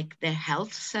 like the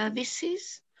health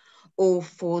services, or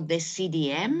for the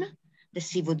CDM, the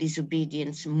civil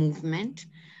disobedience movement,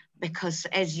 because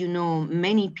as you know,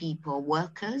 many people,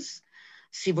 workers,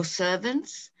 civil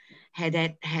servants,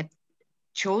 had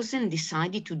chosen,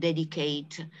 decided to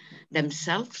dedicate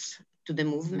themselves to the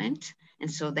movement,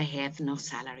 and so they have no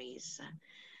salaries.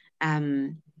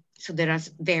 So there are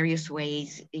various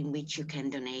ways in which you can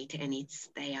donate, and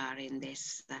they are in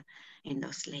this in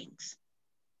those links.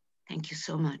 Thank you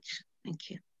so much. Thank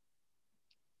you.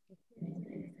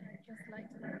 I'd just like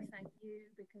to thank you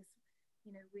because,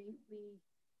 you know, we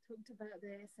talked about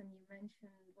this and you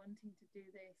mentioned wanting to do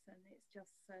this, and it's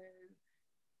just so.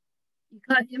 You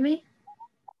can't hear me?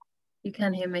 You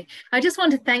can hear me. I just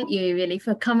want to thank you really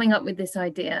for coming up with this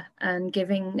idea and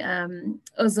giving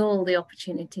us all the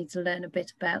opportunity to learn a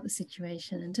bit about the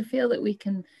situation and to feel that we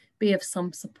can be of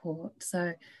some support.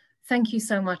 So thank you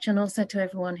so much, and also to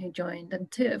everyone who joined,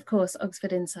 and to, of course,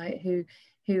 Oxford Insight who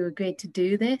agreed to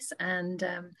do this, and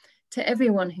to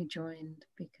everyone who joined,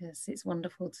 because it's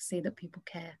wonderful to see that people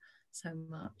care so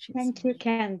much. Thank you,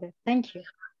 Candā. Thank you.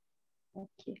 Thank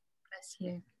you. Bless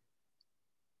you.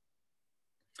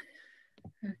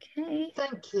 Okay.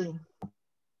 Thank you.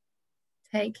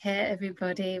 Take care,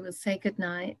 everybody. We'll say good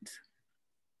night.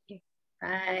 Okay.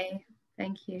 Bye.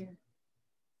 Thank you.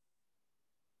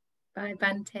 Bye,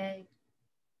 Bante.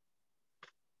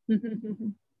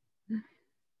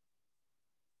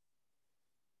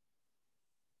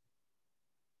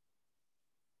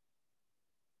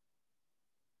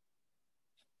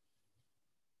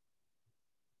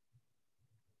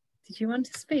 Did you want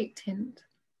to speak, Tint?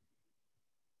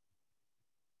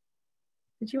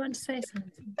 Did you want to say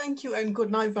something? Thank you and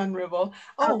good night, Venerable.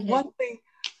 Oh, Okay. One thing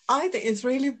I think it's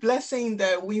really blessing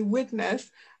that we witness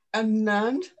a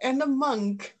nun and a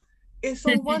monk. It's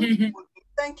so wonderful.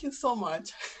 Thank you so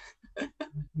much.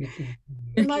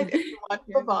 Good night,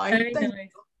 everyone. Bye-bye. Very Thank nice.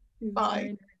 you.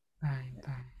 Bye.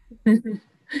 Bye.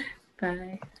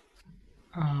 Bye.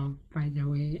 By the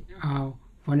way,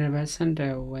 Vulnerable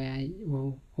Center, where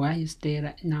you stay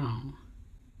right now?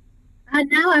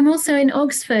 Now I'm also in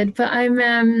Oxford, but I'm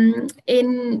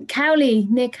in Cowley,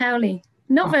 near Cowley.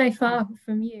 Not very far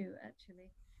from you,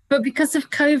 actually. But because of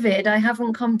COVID, I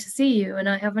haven't come to see you, and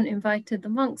I haven't invited the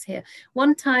monks here.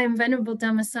 One time, Venerable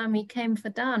Dhammasami came for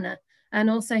Dana, and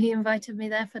also he invited me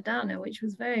there for Dana, which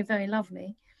was very, very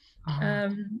lovely.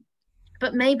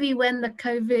 But maybe when the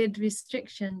COVID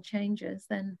restriction changes,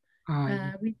 then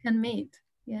we can meet.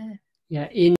 Yeah. Yeah.